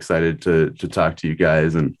really excited to talk to you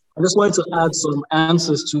guys, and I just wanted to add some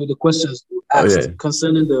answers to the questions you asked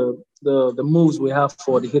concerning the moves we have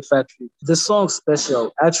for the Hit Factory. The song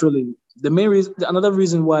Special, actually, another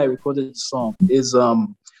reason why I recorded the song is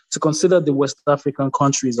to consider the West African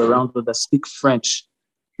countries around that speak French.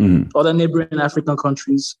 Other neighboring African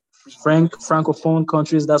countries, Francophone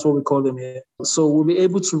countries, that's what we call them here. So we'll be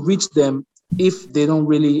able to reach them if they don't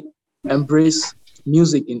really embrace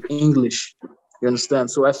music in English. You understand?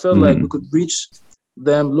 So I felt like we could reach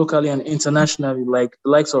them locally and internationally, like the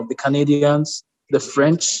likes of the Canadians, the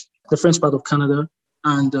French part of Canada,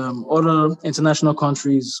 and other international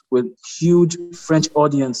countries with huge French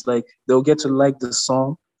audience. Like they'll get to like the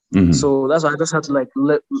song. So that's why I just had to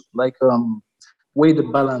weigh the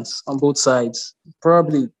balance on both sides.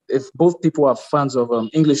 Probably if both people are fans of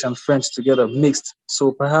English and French together mixed,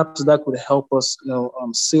 so perhaps that could help us,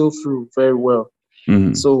 sail through very well.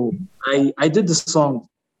 So I did the song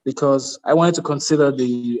because I wanted to consider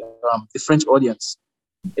the French audience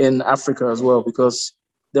in Africa as well, because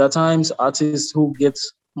there are times artists who get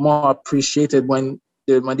more appreciated when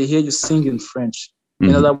they hear you sing in French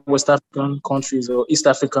in other West African countries or East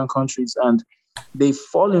African countries, and they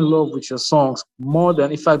fall in love with your songs more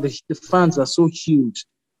than, in fact, the fans are so huge.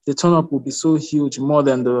 The turn up will be so huge, more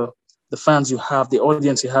than the fans you have, the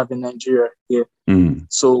audience you have in Nigeria here.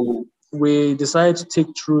 So we decided to take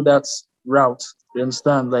through that route. You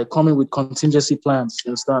understand? Like coming with contingency plans. You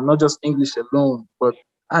understand? Not just English alone, but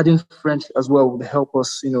adding French as well would help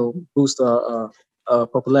us, boost our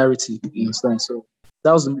popularity. You understand? So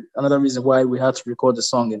that was another reason why we had to record the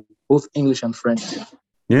song in both English and French.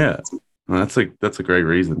 Yeah. Well, that's a great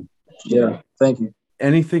reason. Yeah, thank you.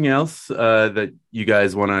 Anything else that you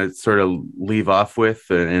guys want to sort of leave off with?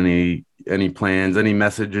 Any plans, any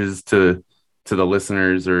messages to the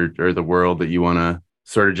listeners or the world that you want to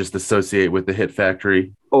sort of just associate with the Hit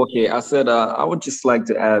Factory? Okay, I said I would just like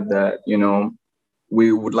to add that,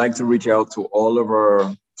 we would like to reach out to all of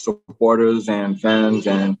our supporters and fans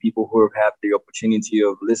and people who have had the opportunity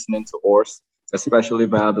of listening to us, especially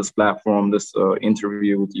via this platform, this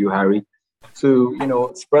interview with you, Harry, to,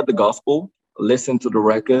 spread the gospel, listen to the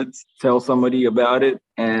records, tell somebody about it,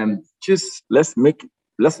 and just let's make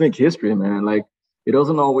history, man. Like, it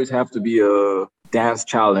doesn't always have to be a dance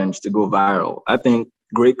challenge to go viral. I think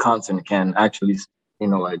great content can actually,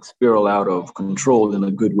 spiral out of control in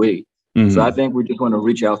a good way. So I think we just want to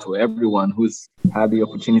reach out to everyone who's had the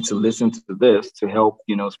opportunity to listen to this to help,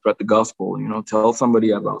 spread the gospel, tell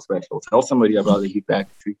somebody about Special, tell somebody about the Hit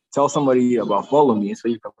Factory, tell somebody about Follow Me so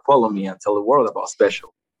you can follow me and tell the world about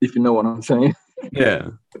Special, if you know what I'm saying. Yeah.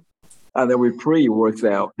 And then we pray it works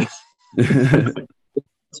out.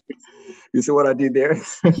 You see what I did there?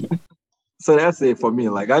 So that's it for me.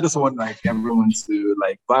 Like, I just want everyone to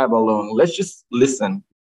vibe along. Let's just listen.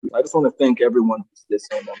 I just want to thank everyone who's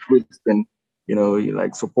listening and who's been,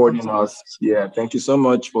 supporting us. Yeah, thank you so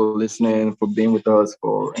much for listening, for being with us,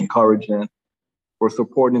 for encouraging, for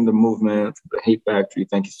supporting the movement, the Hit Factory.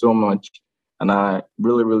 Thank you so much. And I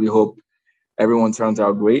really, really hope everyone turns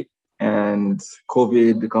out great and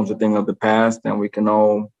COVID becomes a thing of the past and we can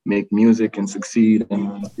all make music and succeed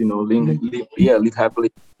and, live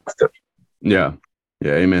happily after. Yeah.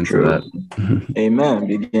 Yeah, amen to that. Amen,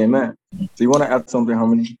 big amen. So you want to add something,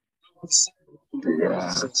 Harmony?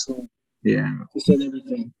 Yeah. You said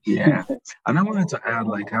everything. Yeah. And I wanted to add,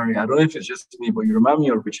 Harry, I don't know if it's just me, but you remind me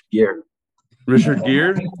of Richard Gere. Richard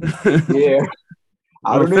Gere? Yeah.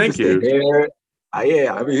 I don't know thank you. Hair.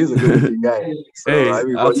 Yeah, I mean, he's a good looking guy. So,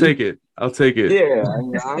 hey, I'll take it. Yeah,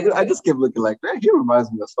 I just keep looking like, man, he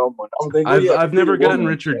reminds me of someone. I've never gotten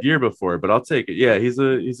Richard Gere before, but I'll take it. Yeah, he's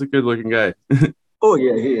a good looking guy. Oh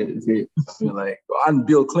yeah, he is. He is. I mean, like, and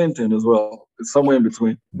Bill Clinton as well. It's somewhere in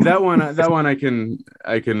between. That one I can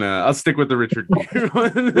I'll stick with the Richard Gere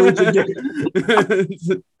one.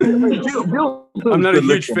 I'm not a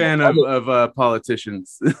huge fan of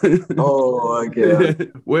politicians. Oh,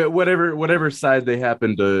 okay. Whatever side they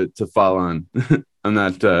happen to fall on. I'm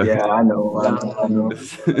not. Yeah, I know.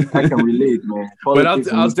 I can relate, man. But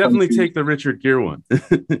I'll definitely take the Richard Gere one.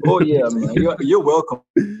 Oh yeah, man. You're welcome.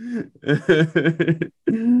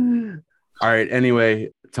 All right.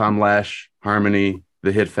 Anyway, Tom Lash, Harmony,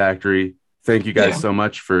 The Hit Factory. Thank you guys so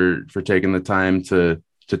much for taking the time to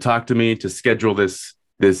talk to me, to schedule this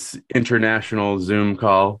international Zoom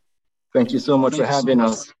call. Thank you so much for having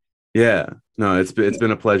us. Yeah. No, it's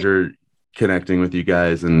been a pleasure connecting with you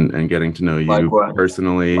guys and getting to know you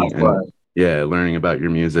personally. And learning about your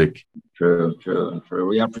music. True.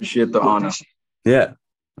 We appreciate the honor. Yeah.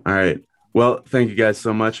 All right. Well, thank you guys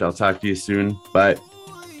so much. I'll talk to you soon. Bye.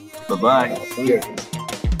 Bye-bye.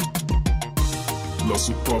 La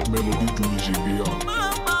superbe mélodie du Nigeria.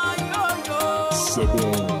 C'est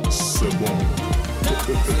bon.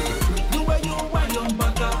 The way you wind your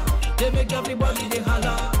baka, they make everybody they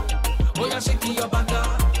holla. Oh, you're shaking your baka,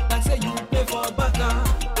 like say you play for baka.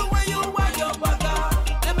 The way you wind your baka,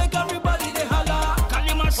 they make everybody they holla.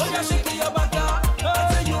 Oh, you're shaking your baka, like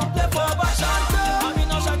say you play for baka. I mean,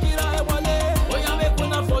 no Shakira, I want it. Oh, you make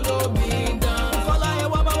una follow me down. Follow you,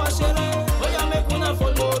 Baba Washere. Oh, you make una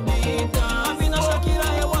follow me down. I mean, no Shakira,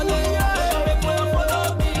 I want it. Oh, you make una follow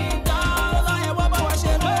me down. Follow you, Baba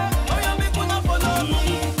Washere. Oh, you make una follow me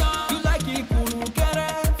down. You like it, Kuru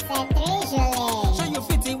Kere. So you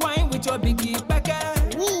fit the wine with your biggie packer.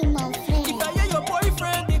 If I hear your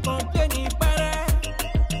boyfriend, he complaining better.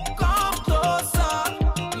 Come closer,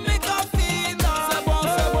 make her feel that. C'est bon.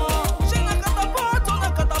 She na catapult on a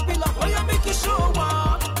caterpillar. Oh, you make it show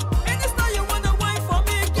up. Any style you wanna wine for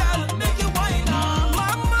me, girl, make it wine now.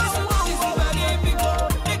 Mama, this is very big.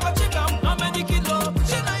 Make her check out how many kilo.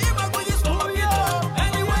 She na even go use for me.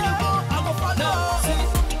 Anywhere you go, I go follow. See,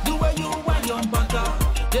 the way you wine your baka,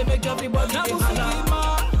 they make everybody they holla.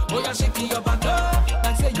 Oh, you're shaking your baka,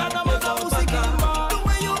 like say you play for baka. The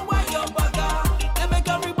way you wine your baka, they make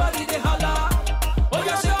everybody they holla. Oh,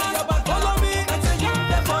 you're shaking your baka, follow me, like say you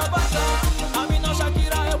play for baka. I mean, no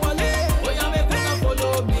Shakira, I want it. Oh, you make una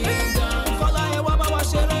follow me down. Follow you, Baba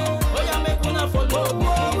Washere. Oh, you make una follow me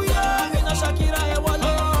down. I mean, no Shakira, I want it.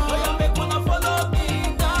 Oh, you make una follow me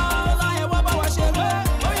down. Follow you, Baba Washere.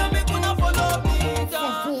 Oh, you make una follow me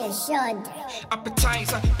down.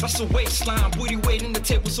 Appetizer, that's a waistline. Booty waiting the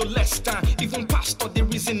table, so less time. Even pasta, there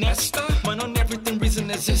is an Esther. Man, on everything reason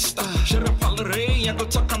exists. Shut up, Palare, I go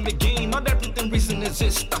talk on the game. Not everything reason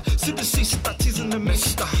exists. See the sister, teasing the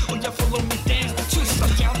mister. Oh, yeah, follow me, dance the twister.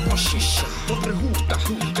 Down one shisha, over hookah.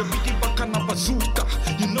 Jabidi Bakana bazooka.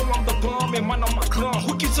 You know I'm the bomb, and man, I'm a clown.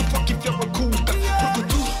 Who gives a fuck if you're a cougar?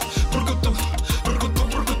 Burgudu.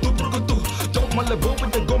 Don't Malibu,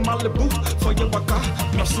 but they go Malibu. For your baka,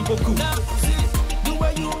 merci beaucoup. Now, see, the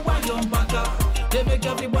way you wind your baka, they make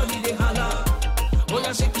everybody they holla. Oh,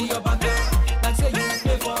 you're shaking your baka, like say you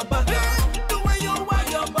play for baka. The way you wind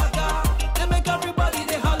your baka, they make everybody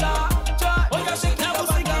they holla. Oh, you're shaking your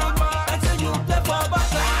baka, like say you play for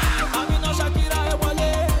baka. I mean, no Shakira, I want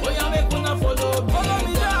it. Oh, you make una follow me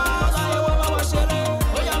down. Follow you, Baba Washere.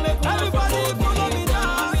 Oh, you make una follow me down.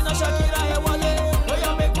 I mean, no Shakira, I want it. Oh,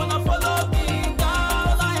 you make una follow me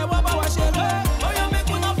down. Follow you, Baba Washere. Oh, you make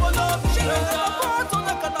una follow me down. On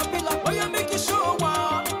a caterpillar. Oh, you make it show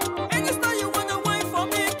up. Any style you wanna wine for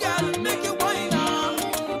me, girl, make it wine now.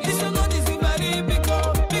 This is not easy, very big.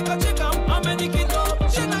 Make a check out how many kilo.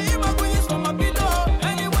 She na even go use for my pillow.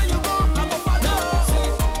 Anywhere you go, I go follow. See,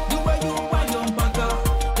 the way you wine your baka,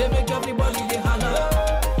 they make everybody they holla.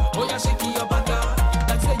 Oh, you're shaking your baka,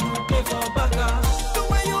 like say you play for baka. The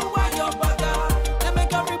way you wine your baka, they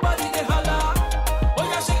make everybody they holla. Oh,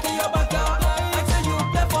 you're shaking your baka, like say you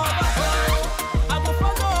play for baka. I go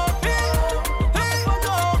follow,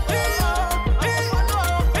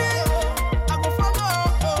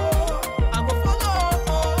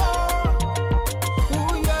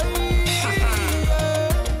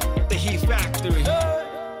 The Heat Factory.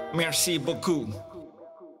 Merci beaucoup.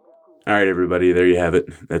 All right, everybody, there you have it.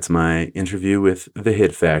 That's my interview with The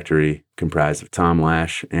Hit Factory, comprised of Tom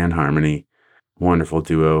Lash and Harmony. Wonderful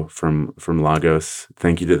duo from Lagos.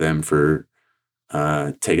 Thank you to them for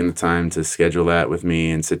taking the time to schedule that with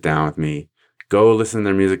me and sit down with me. Go listen to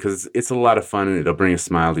their music because it's a lot of fun and it'll bring a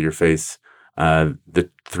smile to your face. The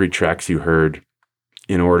 3 tracks you heard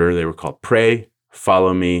in order, they were called Pray,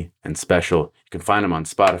 Follow Me, and Special. You can find them on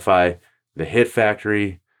Spotify, The Hit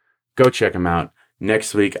Factory. Go check them out.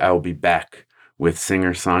 Next week, I will be back with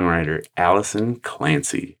singer-songwriter Allison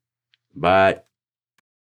Clancy. Bye.